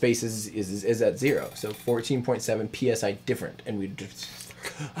 But space is at 0. So 14.7 PSI different. And we just...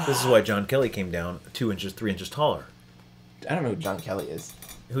 This is why John Kelly came down 2 inches, 3 inches taller. I don't know who John Kelly is.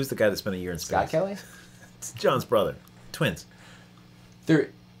 Who's the guy that spent a year in space? Scott Kelly? It's John's brother. Twins.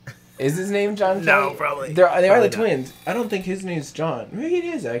 Is his name John No, Kelly? probably. They are Probably the not. twins. I don't think his name's John. Maybe it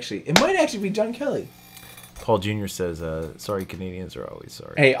is, actually. It might actually be John Kelly. Paul Jr. says, sorry, Canadians are always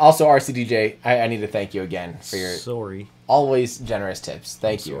sorry. Hey, also RCDJ, I need to thank you again for your Sorry. always generous tips.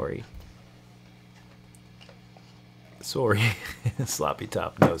 Thank you. Sorry. Sorry. Sloppy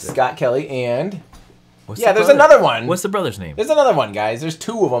top knows it. Scott Kelly and... What's Yeah, the there's brother? another one. What's the brother's name? There's another one, guys. There's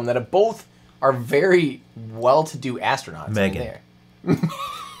 2 of them that are both are very well-to-do astronauts. I mean, Megan. they're-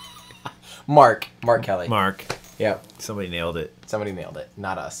 Mark Kelly. Mark. Yep. Somebody nailed it. Somebody nailed it.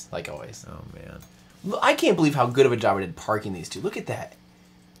 Not us, like always. Oh, man. Look, I can't believe how good of a job I did parking these two. Look at that.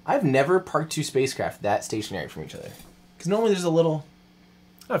 I've never parked two spacecraft that stationary from each other. Because normally there's a little...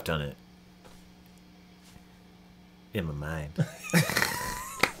 I've done it. In my mind.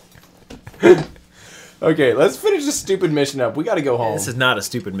 Okay, let's finish this stupid mission up. We got to go home. This is not a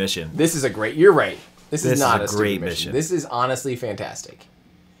stupid mission. This is a great... You're right. This is not a great stupid mission. mission. This is honestly fantastic.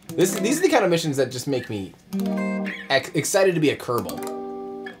 These are the kind of missions that just make me excited to be a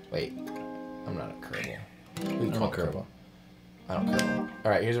Kerbal. Wait. I'm not a Kerbal. We call it Kerbal. I don't Kerbal.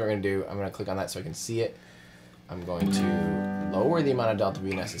 Alright, here's what we're going to do. I'm going to click on that so I can see it. I'm going to lower the amount of delta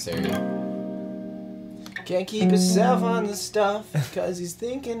V necessary. Can't keep himself on the stuff because he's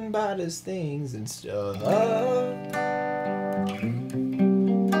thinking about his things and stuff.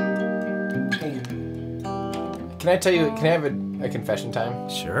 Can I tell you, can I have a confession time?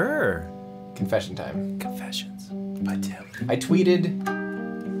 Sure. Confession time. Confessions by Tim. I tweeted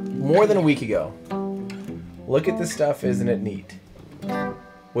more than a week ago. Look at this stuff, isn't it neat?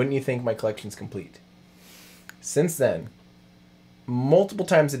 Wouldn't you think my collection's complete? Since then, multiple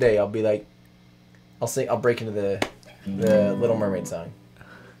times a day, I'll be like, I'll break into the Little Mermaid song.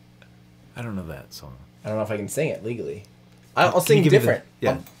 I don't know that song. I don't know if I can sing it legally. I'll sing different.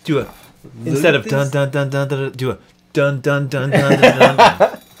 Do a instead of dun dun dun dun dun. Do a dun dun dun dun dun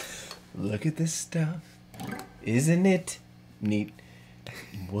dun. Look at this stuff, isn't it neat?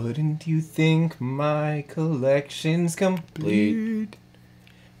 Wouldn't you think my collection's complete?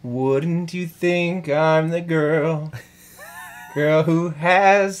 Wouldn't you think I'm the girl who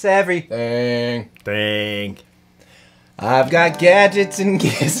has everything? I've got gadgets and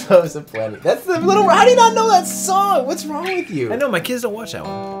gizmos aplenty. That's the little... How do you not know that song? What's wrong with you? I know, my kids don't watch that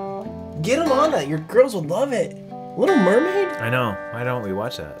one. Get them on that. Your girls would love it. Little Mermaid? I know. Why don't we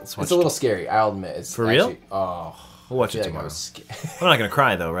watch that? Let's watch It's a little scary, I'll admit. It's For real? actually, oh. We'll watch it tomorrow. I'm not going to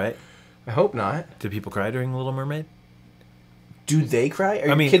cry, though, right? I hope not. Do people cry during Little Mermaid? Do they cry? Are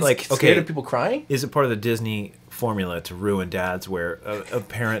I mean, your kids like, scared of people crying? Is it part of the Disney formula to ruin dads where a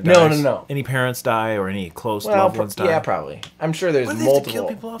parent dies? No. Any parents die or any close loved ones die? Yeah, probably. I'm sure there's Why do they have to multiple. kill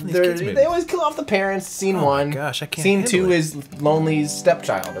people off in these kids' movies? They always kill off the parents. Scene Oh my one. gosh, I can't Scene handle two it. is Lonely's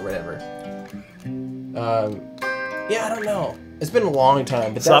stepchild or whatever. Yeah, I don't know. It's been a long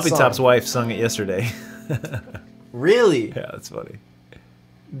time, but Sloppy that Top's song, wife sung it yesterday. really? Yeah, that's funny.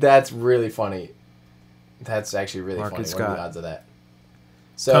 That's really funny. That's actually really Mark funny. and What are the Scott. odds of that?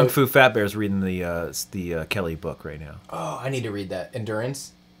 So, Kung Fu Fat Bear's reading the Kelly book right now. oh, I need to read that.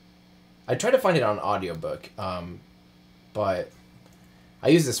 Endurance. I tried to find it on audiobook, but I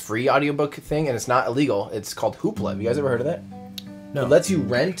use this free audiobook thing, and it's not illegal. It's called Hoopla. Have you guys ever heard of that? No. It lets you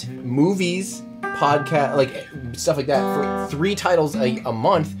rent movies, podcast, like stuff like that for 3 titles a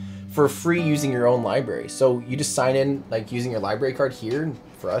month for free using your own library. So you just sign in like using your library card here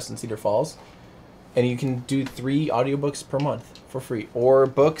for us in Cedar Falls, and you can do 3 audiobooks per month for free, or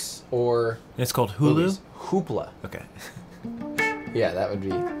books, or It's called Hulu? movies. Hoopla. Okay. Yeah, that would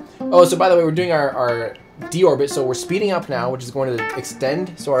be. Oh, so by the way, we're doing our deorbit, so we're speeding up now, which is going to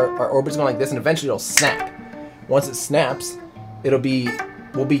extend. So our orbit's going like this, and eventually it'll snap. Once it snaps, we'll be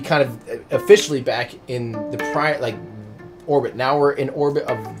kind of officially back in the orbit. Now we're in orbit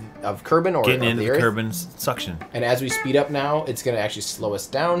of Kerbin, or Getting of into the the Earth. Kerbin's suction. And as we speed up now, it's going to actually slow us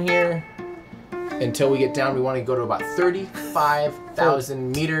down here. Until we get down, we want to go to about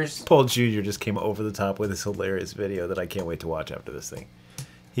 35,000 meters. Paul Jr. just came over the top with this hilarious video that I can't wait to watch after this thing.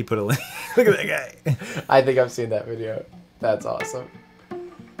 He put a link. Look at that guy. I think I've seen that video. That's awesome.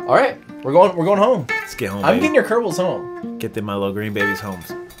 All right, we're going home. Let's get home, I'm baby. getting your Kerbals home. Get them my little green babies home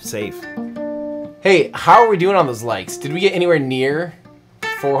safe. Hey, how are we doing on those likes? Did we get anywhere near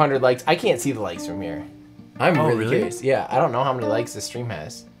 400 likes? I can't see the likes from here. I'm really curious. Yeah, I don't know how many likes this stream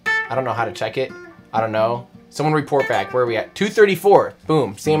has. I don't know how to check it. I don't know. Someone report back. Where are we at? 234.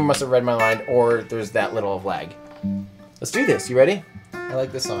 Boom. Sam must have read my mind, or there's that little of lag. Let's do this. You ready? I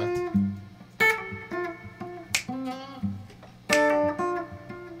like this song.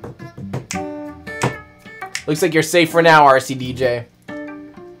 Looks like you're safe for now, RCDJ.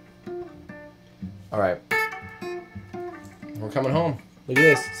 Alright. We're coming home. Look at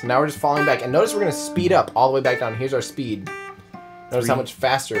this. So now we're just falling back. And notice we're going to speed up all the way back down. Here's our speed. Notice how much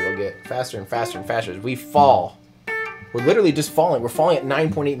faster it'll get. Faster and faster and faster as we fall. We're literally just falling. We're falling at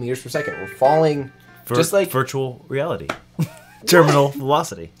 9.8 meters per second. We're falling just like... Virtual reality. Terminal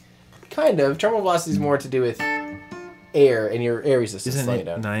velocity. Kind of. Terminal velocity is more to do with air and your air resistance Isn't slowing it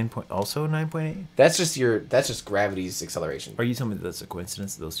down. 9.8? That's just gravity's acceleration. Are you telling me that that's a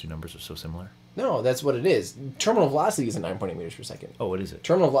coincidence that those two numbers are so similar? No, that's what it is. Terminal velocity isn't 9.8 meters per second. Oh, what is it?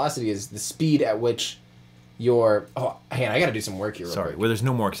 Terminal velocity is the speed at which your hang on, I gotta do some work here. Real Sorry, quick. where there's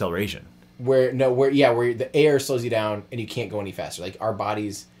no more acceleration. Where the air slows you down and you can't go any faster. Like our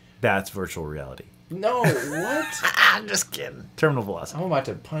bodies. That's virtual reality. No, what? I'm just kidding. Terminal velocity. I'm about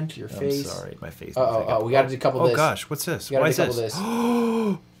to punch your face. I'm sorry, my face. Oh, we gotta do a couple of this. Oh gosh, what's this? We gotta Why do is a couple this?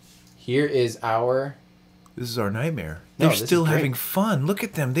 of this. Here is our. This is our nightmare. No, They're this still is great. having fun. Look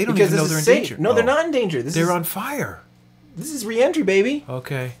at them. They don't Because even know this they're in is safe. danger. No, they're not in danger. They're on fire. This is re-entry, baby.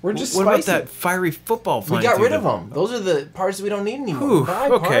 Okay. We're just What about spicy. that fiery football We flying got through rid of them. Those are the parts we don't need anymore. Whew, Buy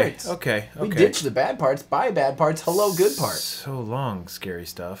okay, parts. okay. We ditch the bad parts, buy bad parts, hello good parts. So long, scary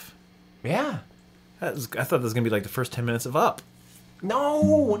stuff. Yeah. I thought that was going to be like the first 10 minutes of Up. No,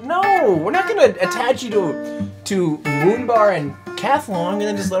 we're not gonna attach you to Moonbar and Cathlong and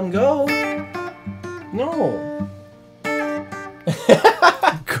then just let them go. No.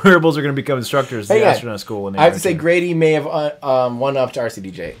 Kerbals are going to become instructors at the astronaut school. When they I have to say, graduate. Grady may have one up to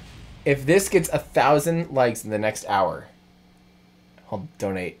RCDJ. If this gets 1,000 likes in the next hour, I'll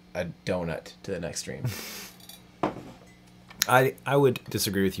donate a donut to the next stream. I would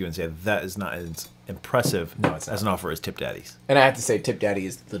disagree with you and say that is not as impressive it's not. as an offer as Tip Daddy's. And I have to say, Tip Daddy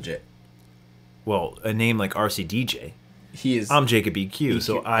is legit. Well, a name like RCDJ. He is. I'm Jacob EQ,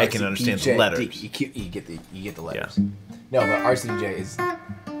 so I can understand the letters. You get the letters. Yeah. No, but RCDJ is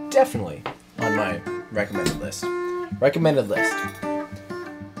definitely on my recommended list.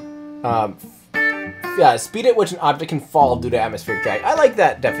 Yeah, speed at which an object can fall due to atmospheric drag. I like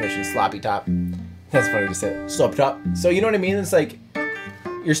that definition, sloppy top. That's funny to say. Sloppy top. So you know what I mean? It's like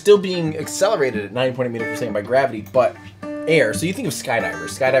you're still being accelerated at 9.8 meters per second by gravity, but air. So you think of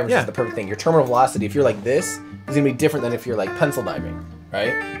skydivers. Skydivers is the perfect thing. Your terminal velocity, if you're like this, is going to be different than if you're like pencil diving,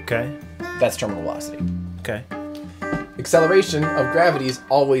 right? Okay. That's terminal velocity. Okay. Acceleration of gravity is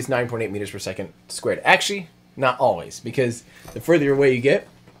always 9.8 meters per second squared. Actually, not always, because the further away you get,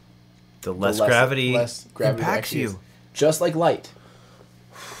 The less gravity impacts actually you. is. Just like light.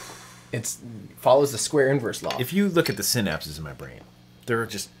 It follows the square inverse law. If you look at the synapses in my brain, they're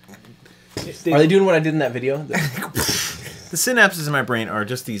just... Are they doing what I did in that video? The synapses in my brain are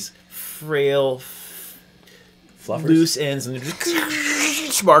just these frail, Fluffers? loose ends, and they're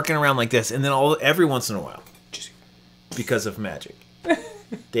just sparking around like this. And then every once in a while, because of magic,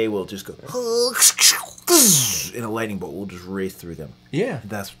 they will just go... and a lightning bolt will just race through them. Yeah.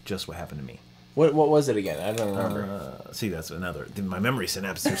 That's just what happened to me. What was it again? I don't remember. See, that's another... My memory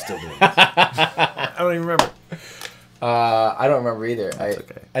synapses are still doing this. I don't even remember. I don't remember either.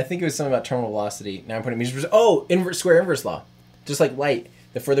 okay. I think it was something about terminal velocity, 9.8 meters per second. Oh, square inverse law. Just like light,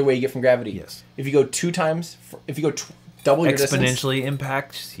 the further away you get from gravity. Yes. If you go double your distance... Exponentially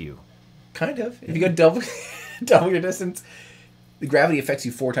impacts you. Kind of. If you go double your distance, the gravity affects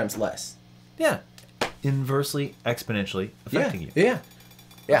you 4 times less. Yeah. Inversely, exponentially affecting you. Yeah.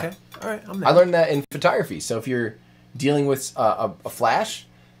 Okay. All right. I'm there. I learned that in photography. So if you're dealing with a flash,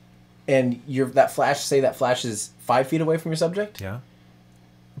 and that flash is 5 feet away from your subject, Yeah.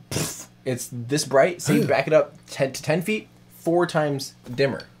 it's this bright. Say you back it up 10 to 10 feet, 4 times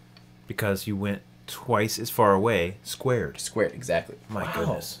dimmer. Because you went twice as far away, squared. Squared, exactly. My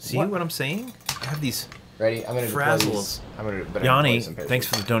goodness. See what I'm saying? I have these Ready? I'm gonna frazzles. deploy Yanni, some pictures. thanks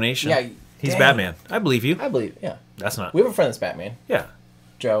for the donation. Yeah, He's dang. Batman. I believe you. I believe. Yeah. That's not. We have a friend that's Batman. Yeah.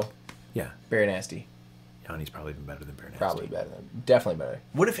 Joe. Yeah. Very nasty. Yanni's probably even better than Bear Nasty. Probably better. Definitely better.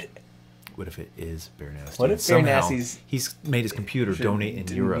 What if it is Bear Nasty? What if Bear Somehow Nasty's... He's made his computer donate in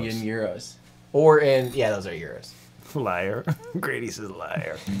euros. In euros. Or in... Yeah, those are euros. Liar. Grady says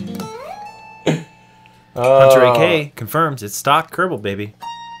liar. Hunter AK confirms it's stock Kerbal, baby.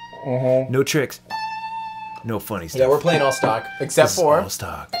 No tricks. No funny stuff. Yeah, we're playing all stock. Except This is for... all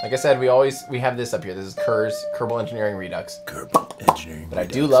stock. Like I said, we have this up here. This is Kerbal Engineering Redux. Kerbal Engineering. But I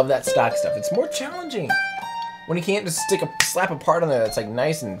do love that stock stuff. It's more challenging. When you can't just slap a part on there that's like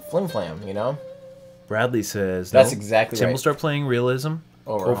nice and flim-flam, you know? Bradley says That's exactly Tim right. will start playing Realism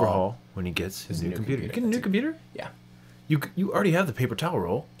Overhaul when he gets his new computer. You get a new computer? Yeah. You already have the paper towel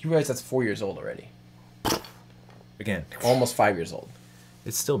roll. You realize that's 4 years old already. Again, Almost 5 years old.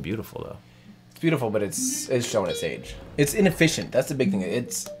 it's still beautiful though. It's beautiful, but it's showing its age. It's inefficient. That's the big thing.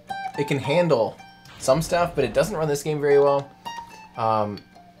 It can handle some stuff, but it doesn't run this game very well.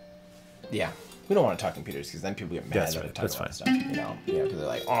 Yeah. We don't want to talk computers because then people get mad That's that we right. talk That's about fine. stuff. You know, because they're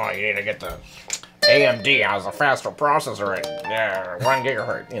like, oh, you need to get the AMD has a faster processor at 1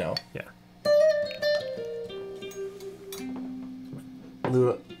 gigahertz. You know. Yeah.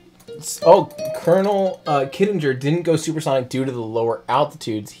 Oh, Colonel Kittinger didn't go supersonic due to the lower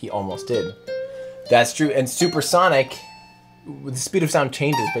altitudes. He almost did. That's true. And supersonic, the speed of sound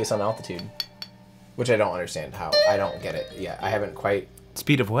changes based on altitude, which I don't understand how. I don't get it. Yeah, I haven't quite.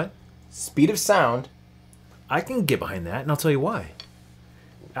 Speed of what? Speed of sound I can get behind that, and I'll tell you why.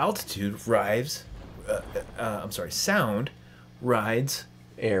 Altitude sound rides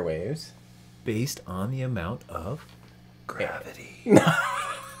Airwaves. based on the amount of gravity.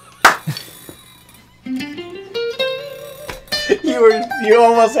 You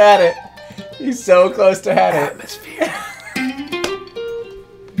almost had it. You so close to had it. Atmosphere.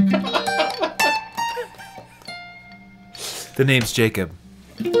 The name's Jacob.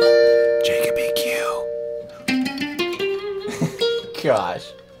 Jacob EQ. Gosh.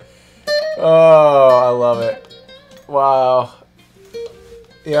 Oh, I love it. Wow.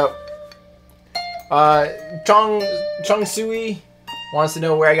 Yep. Chong Sui wants to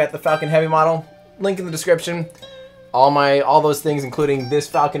know where I got the Falcon Heavy model. Link in the description. All those things, including this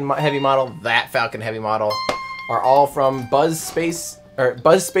Falcon Heavy model, that Falcon Heavy model, are all from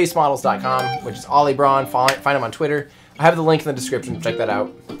buzzspacemodels.com, which is Ollie Braun. Find him on Twitter. I have the link in the description. Check that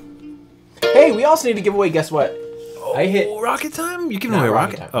out. Hey, we also need to give away. Guess what? I hit rocket time. You giving away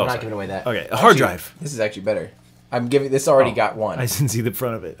rocket rocket? time. Oh, I'm not sorry. giving away that. Okay, a hard drive. This is actually better. I'm giving this already got one. I didn't see the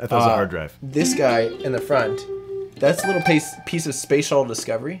front of it. I thought it was a hard drive. This guy in the front, that's a little piece of Space Shuttle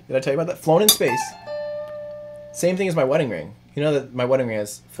Discovery. Did I tell you about that? Flown in space. Same thing as my wedding ring. You know that my wedding ring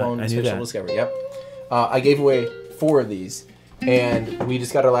has flown I knew Space that. Shuttle Discovery. Yep. I gave away 4 of these, and we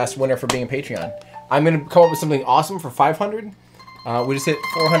just got our last winner for being a Patreon. I'm gonna come up with something awesome for 500. We just hit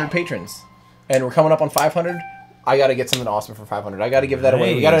 400 patrons, and we're coming up on 500. I gotta get something awesome for 500. I gotta give that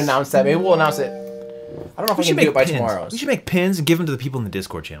away. We gotta announce that. Maybe we'll announce it. I don't know if I can do it by tomorrow. We should make pins and give them to the people in the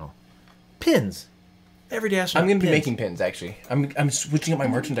Discord channel. Pins. Everyday Astronaut. I'm gonna be pins. making pins actually. I'm switching up my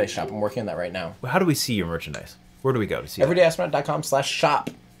merchandise shop. I'm working on that right now. How do we see your merchandise? Where do we go to see it? everydayastronaut.com/shop.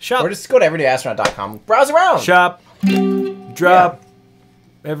 Shop. Or just go to everydayastronaut.com. Browse around. Shop. Drop.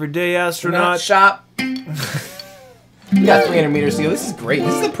 Everyday Astronaut. Shop. We got 300 meters to go. This is great.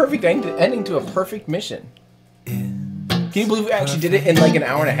 This is the perfect ending to a perfect mission. Can you believe we actually did it in like an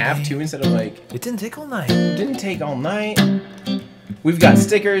hour and a half too, instead of like... It didn't take all night. It didn't take all night. We've got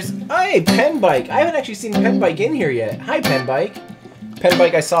stickers. Hey, Pen Bike. I haven't actually seen Pen Bike in here yet. Hi, Pen Bike. Pen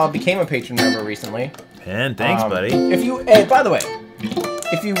Bike I saw became a patron member recently. Pen, thanks, buddy. Hey, by the way,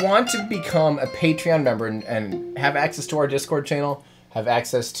 if you want to become a Patreon member and have access to our Discord channel, have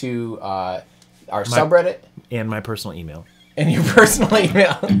access to our subreddit, And my personal email. and your personal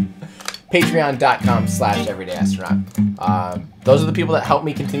email, patreon.com/everydayastronaut. Those are the people that help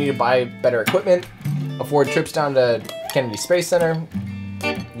me continue to buy better equipment, afford trips down to Kennedy Space Center.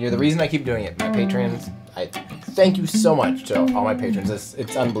 You're the reason I keep doing it. My patrons, I thank you so much to all my patrons.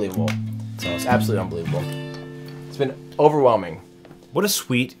 It's unbelievable. It's absolutely unbelievable. It's been overwhelming. What a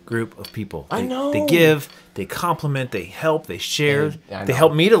sweet group of people. I know. They give, they compliment, they help, they share. I They know.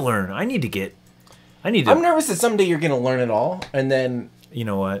 help me to learn. I need to. I'm nervous that someday you're gonna learn it all, and then You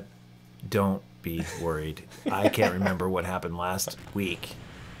know what? Don't be worried. I can't remember what happened last week.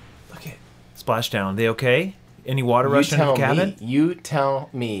 look at Splashdown. They okay? Any water you rush in the tell cabin? me. You tell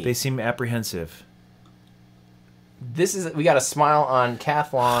me. They seem apprehensive. We got a smile on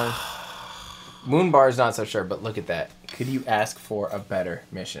Kath Long. Moonbar's not so sure, but look at that. Could you ask for a better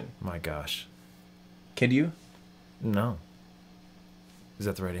mission? My gosh. Could you? No. Is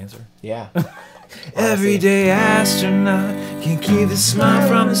that the right answer? Yeah. Everyday astronaut can't keep the smile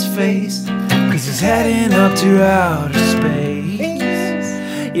from his face, 'cause he's heading up to outer space.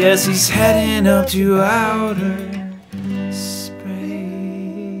 Yes, he's heading up to outer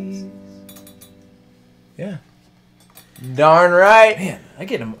space. Yeah. Darn right. Man, I'm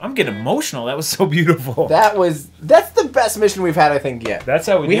getting emotional. That was so beautiful. That's the best mission we've had, I think, yet. That's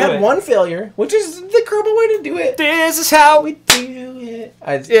how we do had it. one failure, which is the Kerbal way to do it. This is how we Do it.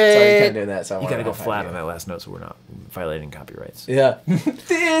 Sorry, you can't do that. So You gotta go flat on that last note so we're not violating copyrights. Yeah.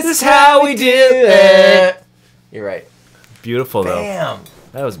 This is how we do it. You're right. Beautiful though. Damn.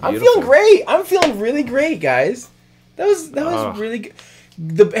 That was I'm beautiful. feeling great. I'm feeling really great, guys. That was really good.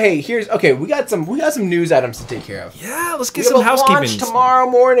 We got some news items to take care of. Yeah, let's get We have some a housekeeping. launch tomorrow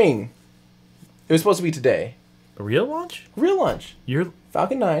morning. It was supposed to be today. A real launch? Real launch. You're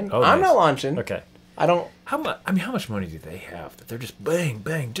Falcon 9. Oh, I'm nice. not launching. okay. I don't. How much? I mean, how much money do they have that they're just bang,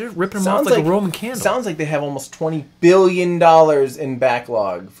 bang, they're ripping them Sounds off like a Roman candle? Sounds like they have almost $20 billion in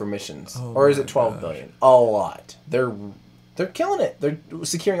backlog for missions, or is it $12 billion? A lot. They're killing it. They're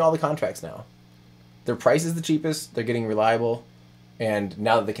securing all the contracts now. Their price is the cheapest. They're getting reliable, and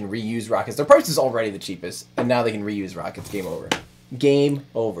now that they can reuse rockets, their price is already the cheapest, and now they can reuse rockets. Game over. Game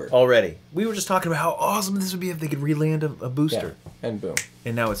over. Already. We were just talking about how awesome this would be if they could re-land a booster. Yeah. And boom.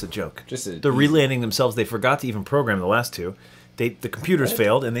 And now it's a joke. Just a They're easy- re-landing themselves. They forgot to even program the last two. The computers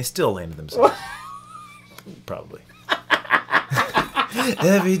failed, and they still landed themselves. Probably.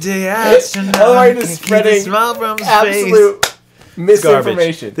 Everyday astronaut. Oh, I'm can't just keep a spreading smile from his absolute face.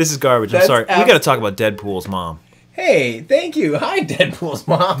 misinformation. This is garbage. I'm That's sorry. We got to talk about Deadpool's mom. Hey, thank you. Hi, Deadpool's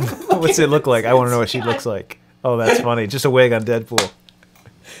mom. What's it look like? I want to know what she looks like. Oh, that's funny. Just a wig on Deadpool.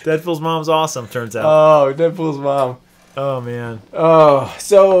 Deadpool's mom's awesome, turns out. Oh, Deadpool's mom. Oh, man. Oh,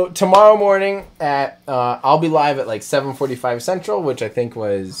 so tomorrow morning at I'll be live at like 7:45 Central, which I think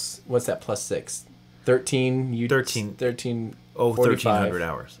was what's that plus 6? 13 13 Oh, 45. 1,300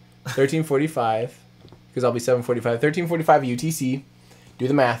 hours. 13:45 because I'll be 7:45 13:45 UTC. Do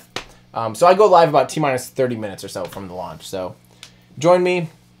the math. So I go live about T-minus 30 minutes or so from the launch. So join me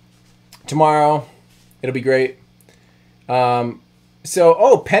tomorrow. It'll be great. Pen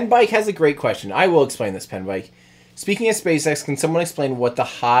Bike has a great question. I will explain this, Pen Bike. Speaking of SpaceX, can someone explain what the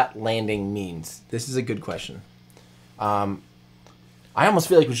hot landing means? This is a good question. I almost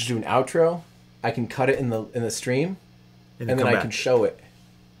feel like we should do an outro. I can cut it in the stream, and then I can show it.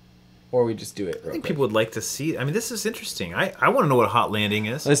 Or we just do it real quick. I think people would like to see it. I mean, this is interesting. I want to know what a hot landing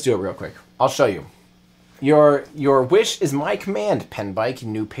is. Let's do it real quick. I'll show you. Your wish is my command, Pen Bike,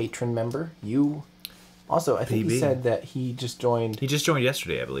 new patron member. You also, I think he said that he just joined. He just joined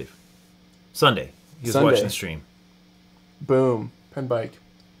yesterday, I believe. Sunday. He was Sunday. watching the stream. Boom. Pen Bike.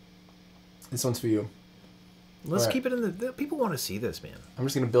 This one's for you. Let's keep it in the... People want to see this, man. I'm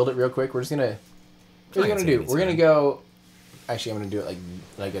just going to build it real quick. We're just going to... We're going to go... Actually, I'm going to do it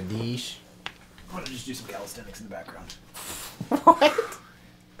like a dish. I'm going to just do some calisthenics in the background. What?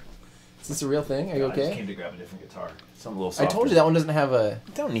 Is this a real thing? Are you okay? I just came to grab a different guitar. Some little I softer. told you that one doesn't have a...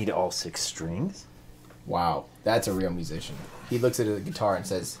 You don't need all 6 strings. Wow. That's a real musician. He looks at the guitar and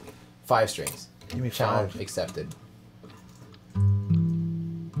says, 5 strings. Give me 5. Challenge accepted.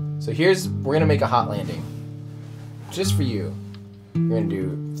 So we're going to make a hot landing. Just for you. We're going to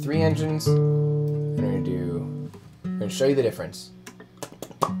do 3 engines. And we're going to show you the difference.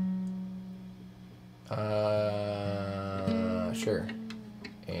 Sure.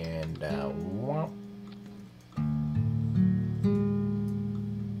 And, womp.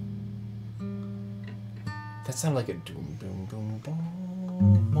 That sounded like a doom, boom, boom,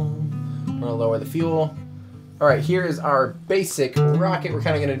 boom, boom. We're going to lower the fuel. Alright, here is our basic rocket. We're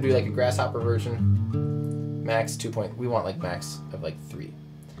kind of going to do like a grasshopper version. Max 2 point. We want like max of like 3.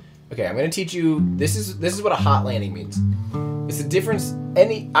 Okay, I'm going to teach you. This is what a hot landing means. It's the difference.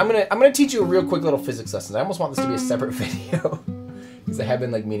 I'm gonna teach you a real quick little physics lesson. I almost want this to be a separate video because I have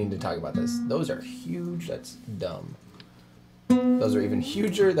been like meaning to talk about this. Those are huge. That's dumb. Those are even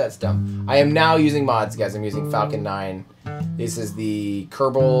huger. That's dumb. I am now using mods, guys. I'm using Falcon 9. This is the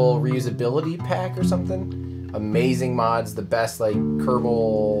Kerbal reusability pack or something. Amazing mods. The best like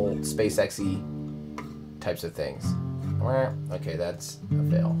Kerbal SpaceX-y types of things. Okay, that's a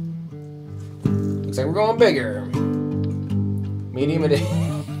fail. Looks like we're going bigger. Medium it is.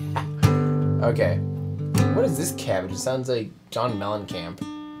 Okay. What is this cabbage? It sounds like John Mellencamp.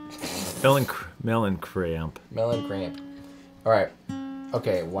 Mellencamp. Mellencamp. Alright.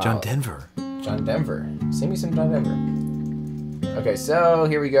 Okay, wow. John Denver. John Denver. Sing me some John Denver. Okay, so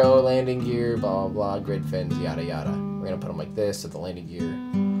here we go. Landing gear, blah, blah, blah. Grid fins, yada, yada. We're going to put them like this so the landing gear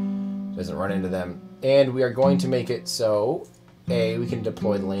doesn't run into them. And we are going to make it so, we can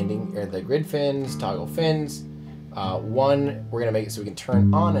deploy the grid fins, toggle fins. We're going to make it so we can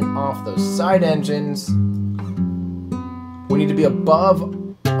turn on and off those side engines. We need to be above...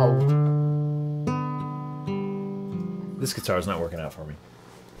 This guitar's not working out for me.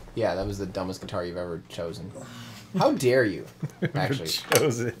 Yeah, that was the dumbest guitar you've ever chosen. How dare you, actually.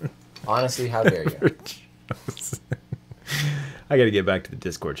 Chosen. Honestly, how dare you? I got to get back to the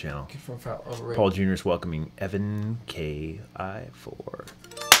Discord channel. Overrated. Paul Jr. is welcoming Evan KI4.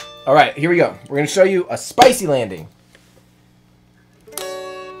 All right, here we go. We're going to show you a spicy landing.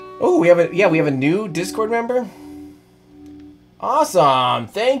 Oh, we have a new Discord member. Awesome.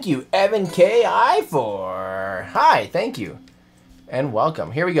 Thank you, Evan KI4. Hi, thank you. And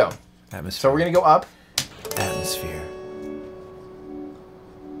welcome. Here we go. Atmosphere. So we're going to go up. Atmosphere.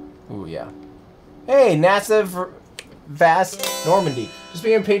 Ooh, yeah. Hey, NASA Vast Normandy. Just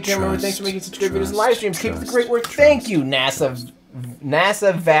being a Patreon member. Thanks for making such great videos and live streams. Keep up the great work. Thank you, NASA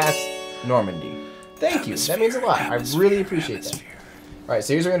Vast Normandy. Thank you. That means a lot. I really appreciate that. All right,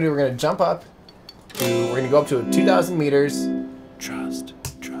 so here's what we're going to do. We're going to jump up. We're going to go up to 2,000 meters. Trust.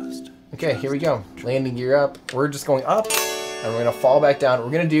 Okay, here we go. Landing gear up. We're just going up, and we're going to fall back down. We're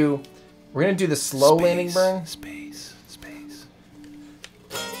going to do the slow landing burn. Space.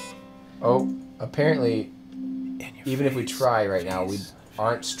 Oh, apparently, even if we try right now, we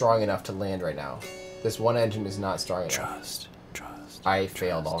aren't strong enough to land right now. This one engine is not strong enough. Trust. I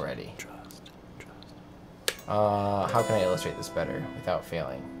failed already. How can I illustrate this better without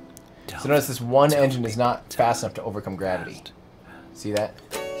failing? So notice this one engine is not fast enough to overcome gravity. See that?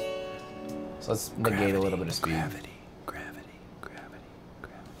 So let's negate a little bit of speed. Gravity.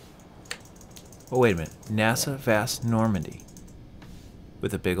 Oh, wait a minute. NASA Vast Normandy.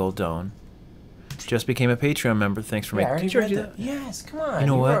 With a big old dome. Just became a Patreon member. Thanks for making. Did you already do that? Yes, come on. You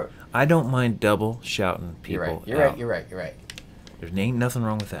know what? I don't mind double shouting people. You're right. There ain't nothing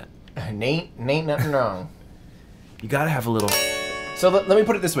wrong with that. Ain't nothing wrong. You gotta have a little. So let me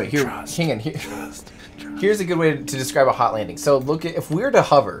put it this way. Here, hang on. Here's a good way to describe a hot landing. So look at, if we were to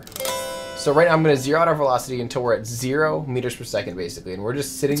hover. So right now I'm going to zero out our velocity until we're at 0 meters per second, basically, and we're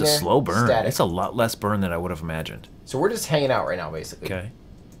just sitting there. It's a slow burn. Static. It's a lot less burn than I would have imagined. So we're just hanging out right now, basically. Okay.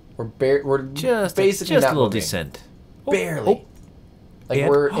 We're Just basically a not little moving. descent. Barely. Like And-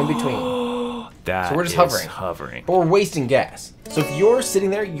 we're in between. So we're just hovering. But we're wasting gas. So if you're sitting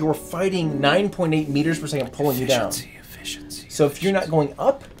there, you're fighting 9.8 meters per second pulling you down. Efficiency. So if you're not going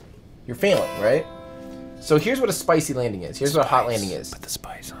up, you're failing, right? So here's what a spicy landing is. Here's what a hot landing is. Put the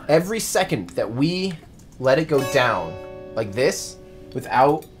spice on. Every second that we let it go down like this,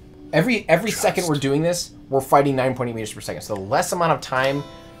 without every second we're doing this, we're fighting 9.8 meters per second. So the less amount of time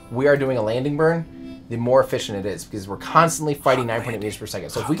we are doing a landing burn, the more efficient it is, because we're constantly fighting 9.8 meters per second.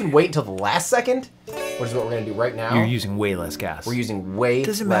 So if we can wait until the last second, which is what we're gonna do right now, You're using way less gas. we're using way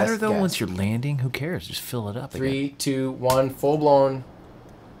Does it less matter though gas. once you're landing? Who cares? Just fill it up. 3, 2, 1, full blown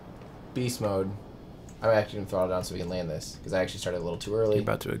beast mode. I'm actually gonna throttle down so we can land this, because I actually started a little too early. You're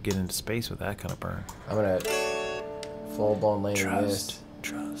about to get into space with that kind of burn. I'm gonna full blown land this.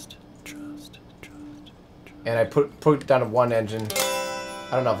 Trust. And I put it down to one engine.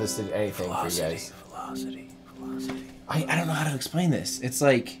 I don't know if this did anything for you guys. Velocity. I don't know how to explain this. It's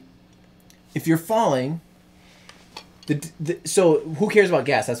like, if you're falling, so who cares about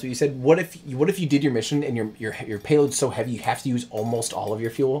gas? That's what you said. What if you did your mission and your payload's so heavy you have to use almost all of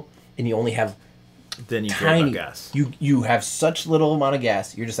your fuel, and you only have Then you care tiny about gas. You have such little amount of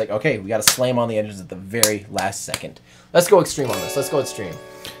gas. You're just like, okay, we got to slam on the engines at the very last second. Let's go extreme on this. Let's go extreme.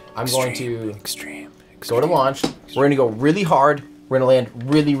 I'm going to go to launch. We're going to go really hard. We're going to land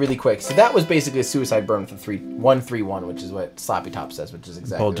really, really quick. So that was basically a suicide burn with a 131, which is what Sloppy Top says, which is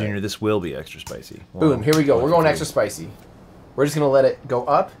exactly Paul right. Jr., this will be extra spicy. Boom, here we go. We're going extra spicy. We're just going to let it go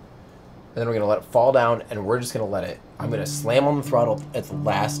up, and then we're going to let it fall down, and we're just going to let it... I'm going to slam on the throttle at the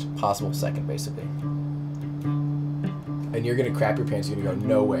last possible second, basically. And you're going to crap your pants. You're going to go,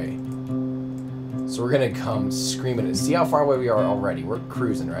 no way. So we're going to come screaming it. See how far away we are already. We're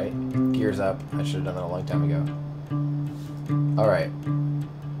cruising, right? Gears up. I should have done that a long time ago. All right.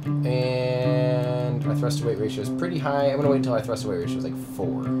 And our thrust to weight ratio is pretty high. I'm going to wait until our thrust to weight ratio is like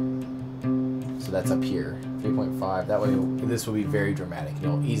 4. So that's up here. 3.5. That way, this will be very dramatic.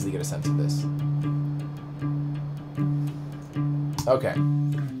 You'll easily get a sense of this. Okay.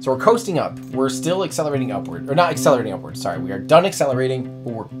 So we're coasting up. We're still accelerating upward. Or not accelerating upwards, sorry. We are done accelerating,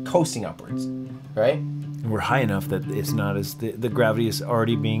 but we're coasting upwards. Right? And we're high enough that it's not as... The gravity is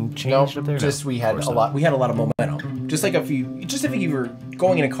already being changed up there? Just No, we of had course a not. lot. We had a lot of momentum. Just if you were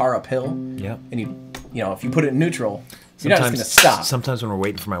going in a car uphill, Yep. and you if you put it in neutral, you're not just gonna stop. Sometimes when we're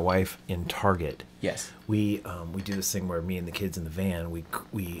waiting for my wife in Target, Yes. we do this thing where me and the kids in the van, we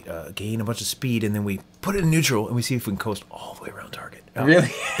gain a bunch of speed, and then we put it in neutral, and we see if we can coast all the way around Target.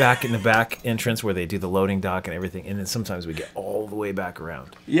 Really? Back in the back entrance where they do the loading dock and everything, and then sometimes we get all the way back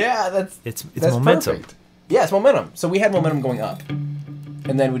around. Yeah, that's It's that's momentum. perfect. Yeah, it's momentum. So we had momentum going up,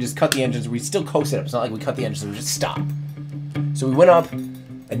 and then we just cut the engines. We still coasted up. It's not like we cut the engines and we just stopped. So we went up,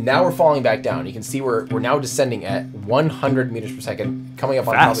 and now we're falling back down. You can see we're now descending at 100 meters per second, coming up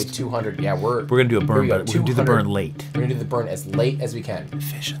on Fast. probably 200. Yeah, we're We're gonna do a here burn, we go, but we're gonna do the 200. burn late. We're gonna do the burn as late as we can.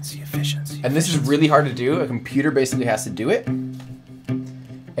 Efficiency. And this is really hard to do. A computer basically has to do it.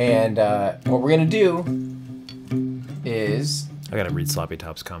 And what we're gonna do is I gotta read Sloppy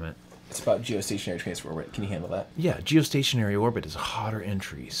Top's comment. it's about geostationary transfer orbit. Can you handle that? Yeah, geostationary orbit is a hotter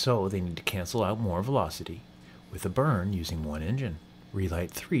entry, so they need to cancel out more velocity with a burn using one engine.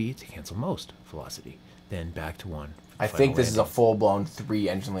 Relight 3 to cancel most velocity, then back to 1. I think this is a full-blown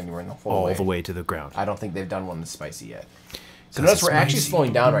 3-engine landing. We're in the full all way. the way to the ground. I don't think they've done one this spicy yet. So 'Cause notice it's we're actually spicy.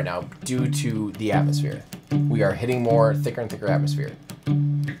 slowing down right now due to the atmosphere. We are hitting more thicker and thicker atmosphere.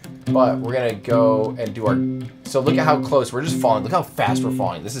 But we're gonna go and do our. So look at how close we're just falling. Look how fast we're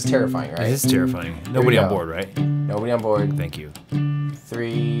falling. This is terrifying, right? It is terrifying. Nobody we on go. board, right? Nobody on board. Thank you.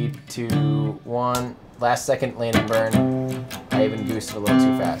 3, 2, 1. Last second landing burn. I even goosed it a little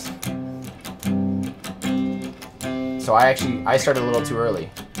too fast. So I started a little too early,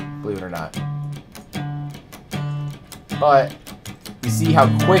 believe it or not. But you see how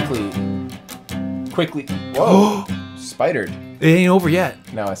quickly quickly. Whoa! Spidered. It ain't over yet.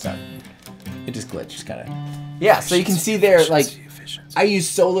 No, it's not. It just glitched, kind of. Yeah, so you can see there, like, I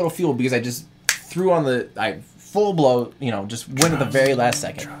used so little fuel because I just threw on the full blow, you know, just went at the very last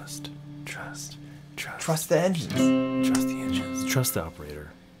second. Trust the engines. Trust the engines. Trust the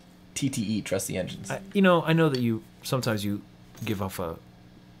operator. TTE, trust the engines. You know, I know that you sometimes you give off a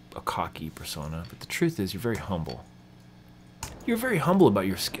cocky persona, but the truth is you're very humble. You're very humble about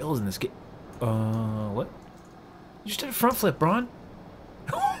your skills in this game. What? You just did a front flip, Braun.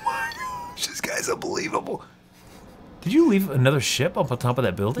 Oh my gosh, this guy's unbelievable. Did you leave another ship up on top of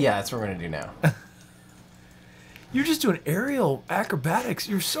that building? Yeah, that's what we're gonna do now. You're just doing aerial acrobatics.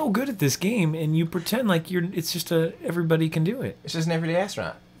 You're so good at this game, and you pretend like it's just everybody can do it. It's just an everyday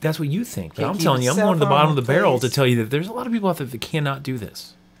astronaut. That's what you think. But Can't I'm keep telling you, I'm yourself going to the bottom on of the barrel to place. tell you that there's a lot of people out there that cannot do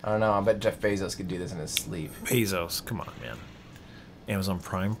this. I don't know. I bet Jeff Bezos could do this in his sleep. Bezos, come on, man. Amazon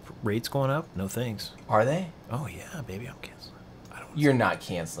Prime rates going up? No thanks. Are they? Oh yeah, baby, I'm canceling. I don't. You're not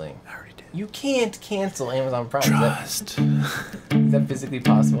canceling. I already did. You can't cancel Amazon Prime. Trust. Is that physically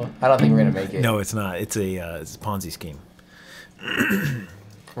possible? I don't think we're gonna make it. No, it's not. It's a Ponzi scheme.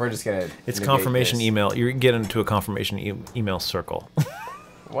 We're just gonna. It's negate confirmation this. email. You're getting into a confirmation email circle.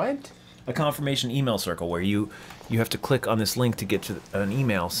 What? A confirmation email circle where you have to click on this link to get to an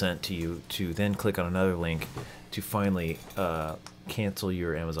email sent to you, to then click on another link to finally cancel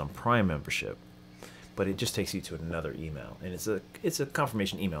your Amazon Prime membership. But it just takes you to another email, and it's a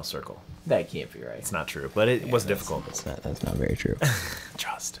confirmation email circle. That can't be right. It's not true, but it was difficult. That's not very true.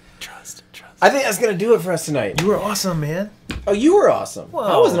 Trust. I think that's gonna do it for us tonight. You were awesome, man. Oh, you were awesome. I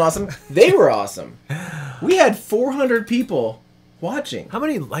Whoa. wasn't awesome. They were awesome. We had 400 people watching. How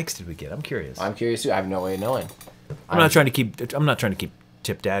many likes did we get? I'm curious. I'm curious too. I have no way of knowing. I'm not trying to keep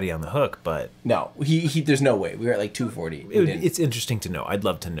Tip Daddy on the hook, but No, he. There's no way. We were at like 240. We didn't. it's interesting to know. I'd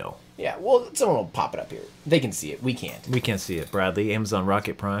love to know. Yeah. Well, someone will pop it up here. They can see it. We can't. We can't see it. Bradley, Amazon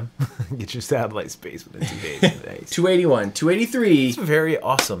Rocket Prime, get your satellite space within 2 days. Nice. 281, 283. It's very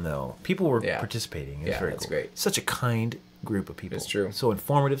awesome, though. People were Yeah. participating. It was Yeah, very that's cool. great. Such a kind group of people. It's true. So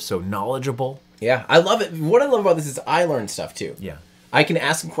informative, so knowledgeable. Yeah, I love it. What I love about this is I learn stuff too. Yeah. I can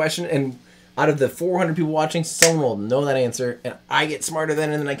ask a question, and out of the 400 people watching, someone will know that answer, and I get smarter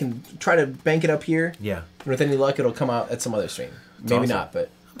then, and then I can try to bank it up here. Yeah. And with any luck, it'll come out at some other stream. Maybe awesome. not, but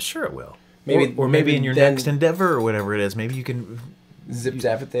I'm sure it will. Maybe- or maybe maybe in your then- next endeavor or whatever it is. Maybe you can. zip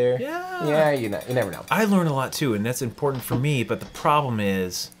zap it there. Yeah. Yeah, you never know. I learn a lot too, and that's important for me. But the problem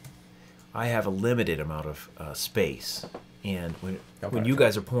is, I have a limited amount of space, and when you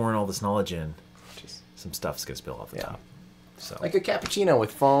guys are pouring all this knowledge in, some stuff's gonna spill off the top. So Like a cappuccino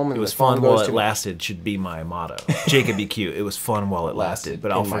with foam. And it was the foam fun while goes it to- lasted should be my motto. Jacob be cute. It was fun while it lasted,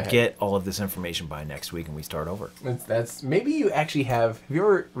 but I'll in my head. forget all of this information by next week and we start over. That's maybe you actually have you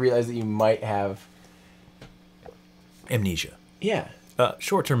ever realized that you might have? Amnesia, Yeah,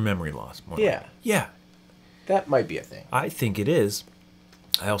 short-term memory loss. More Yeah. yeah. that might be a thing. I think it is.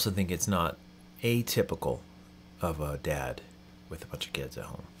 I also think it's not atypical of a dad with a bunch of kids at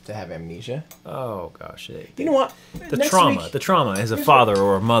home. To have amnesia. Oh gosh, You know what? the Next trauma, week- the trauma as a father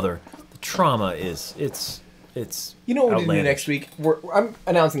or a mother, the trauma is it's You know what we're gonna do outlandish. next week? I'm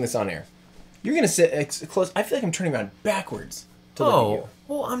announcing this on air. You're gonna sit close. I feel like I'm turning around backwards to look at Oh, you.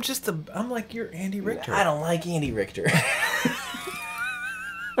 well, I'm like your Andy Richter. I don't like Andy Richter.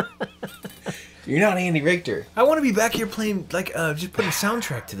 You're not Andy Richter. I want to be back here playing, like, just putting a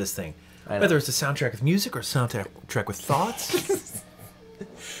soundtrack to this thing. I know. Whether it's a soundtrack with music or a soundtrack with thoughts.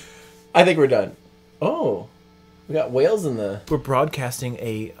 I think we're done. Oh, we got whales in the We're broadcasting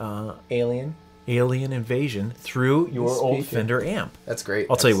a alien. alien invasion through your old Speaker. Fender amp. That's great.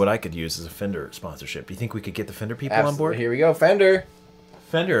 I'll tell you what I could use as a Fender sponsorship. Do you think we could get the Fender people on board? Here we go, Fender.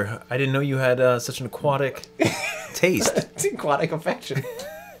 Fender, I didn't know you had such an aquatic taste. It's aquatic affection.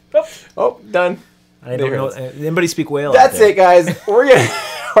 Oh, done. I don't know. Anybody speak whale? That's it, guys. We're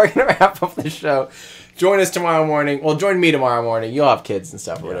gonna wrap up the show. Join us tomorrow morning. Well, join me tomorrow morning. You'll have kids and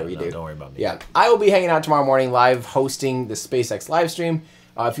stuff or whatever you do. Don't worry about me. Yeah, I will be hanging out tomorrow morning live hosting the SpaceX live stream.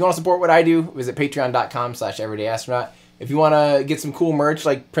 If you want to support what I do, visit patreon.com/everydayastronaut. If you want to get some cool merch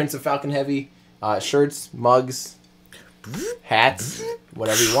like Prince of Falcon Heavy, shirts, mugs, hats,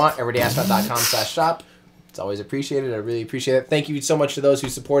 whatever you want, everydayastronaut.com/shop. It's always appreciated. I really appreciate it. Thank you so much to those who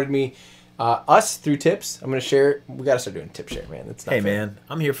supported me, us through tips. I'm going to share. We got to start doing tip share, man. That's not Hey, fair. man,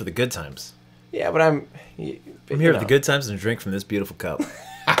 I'm here for the good times. Yeah, but I'm I'm here for the good times and a drink from this beautiful cup.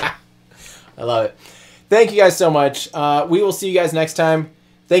 I love it. Thank you guys so much. We will see you guys next time.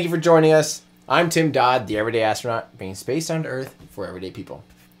 Thank you for joining us. I'm Tim Dodd, the Everyday Astronaut, bringing space down to Earth for everyday people.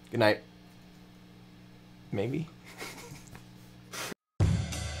 Good night. Maybe.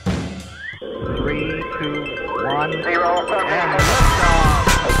 3, 1, 0, and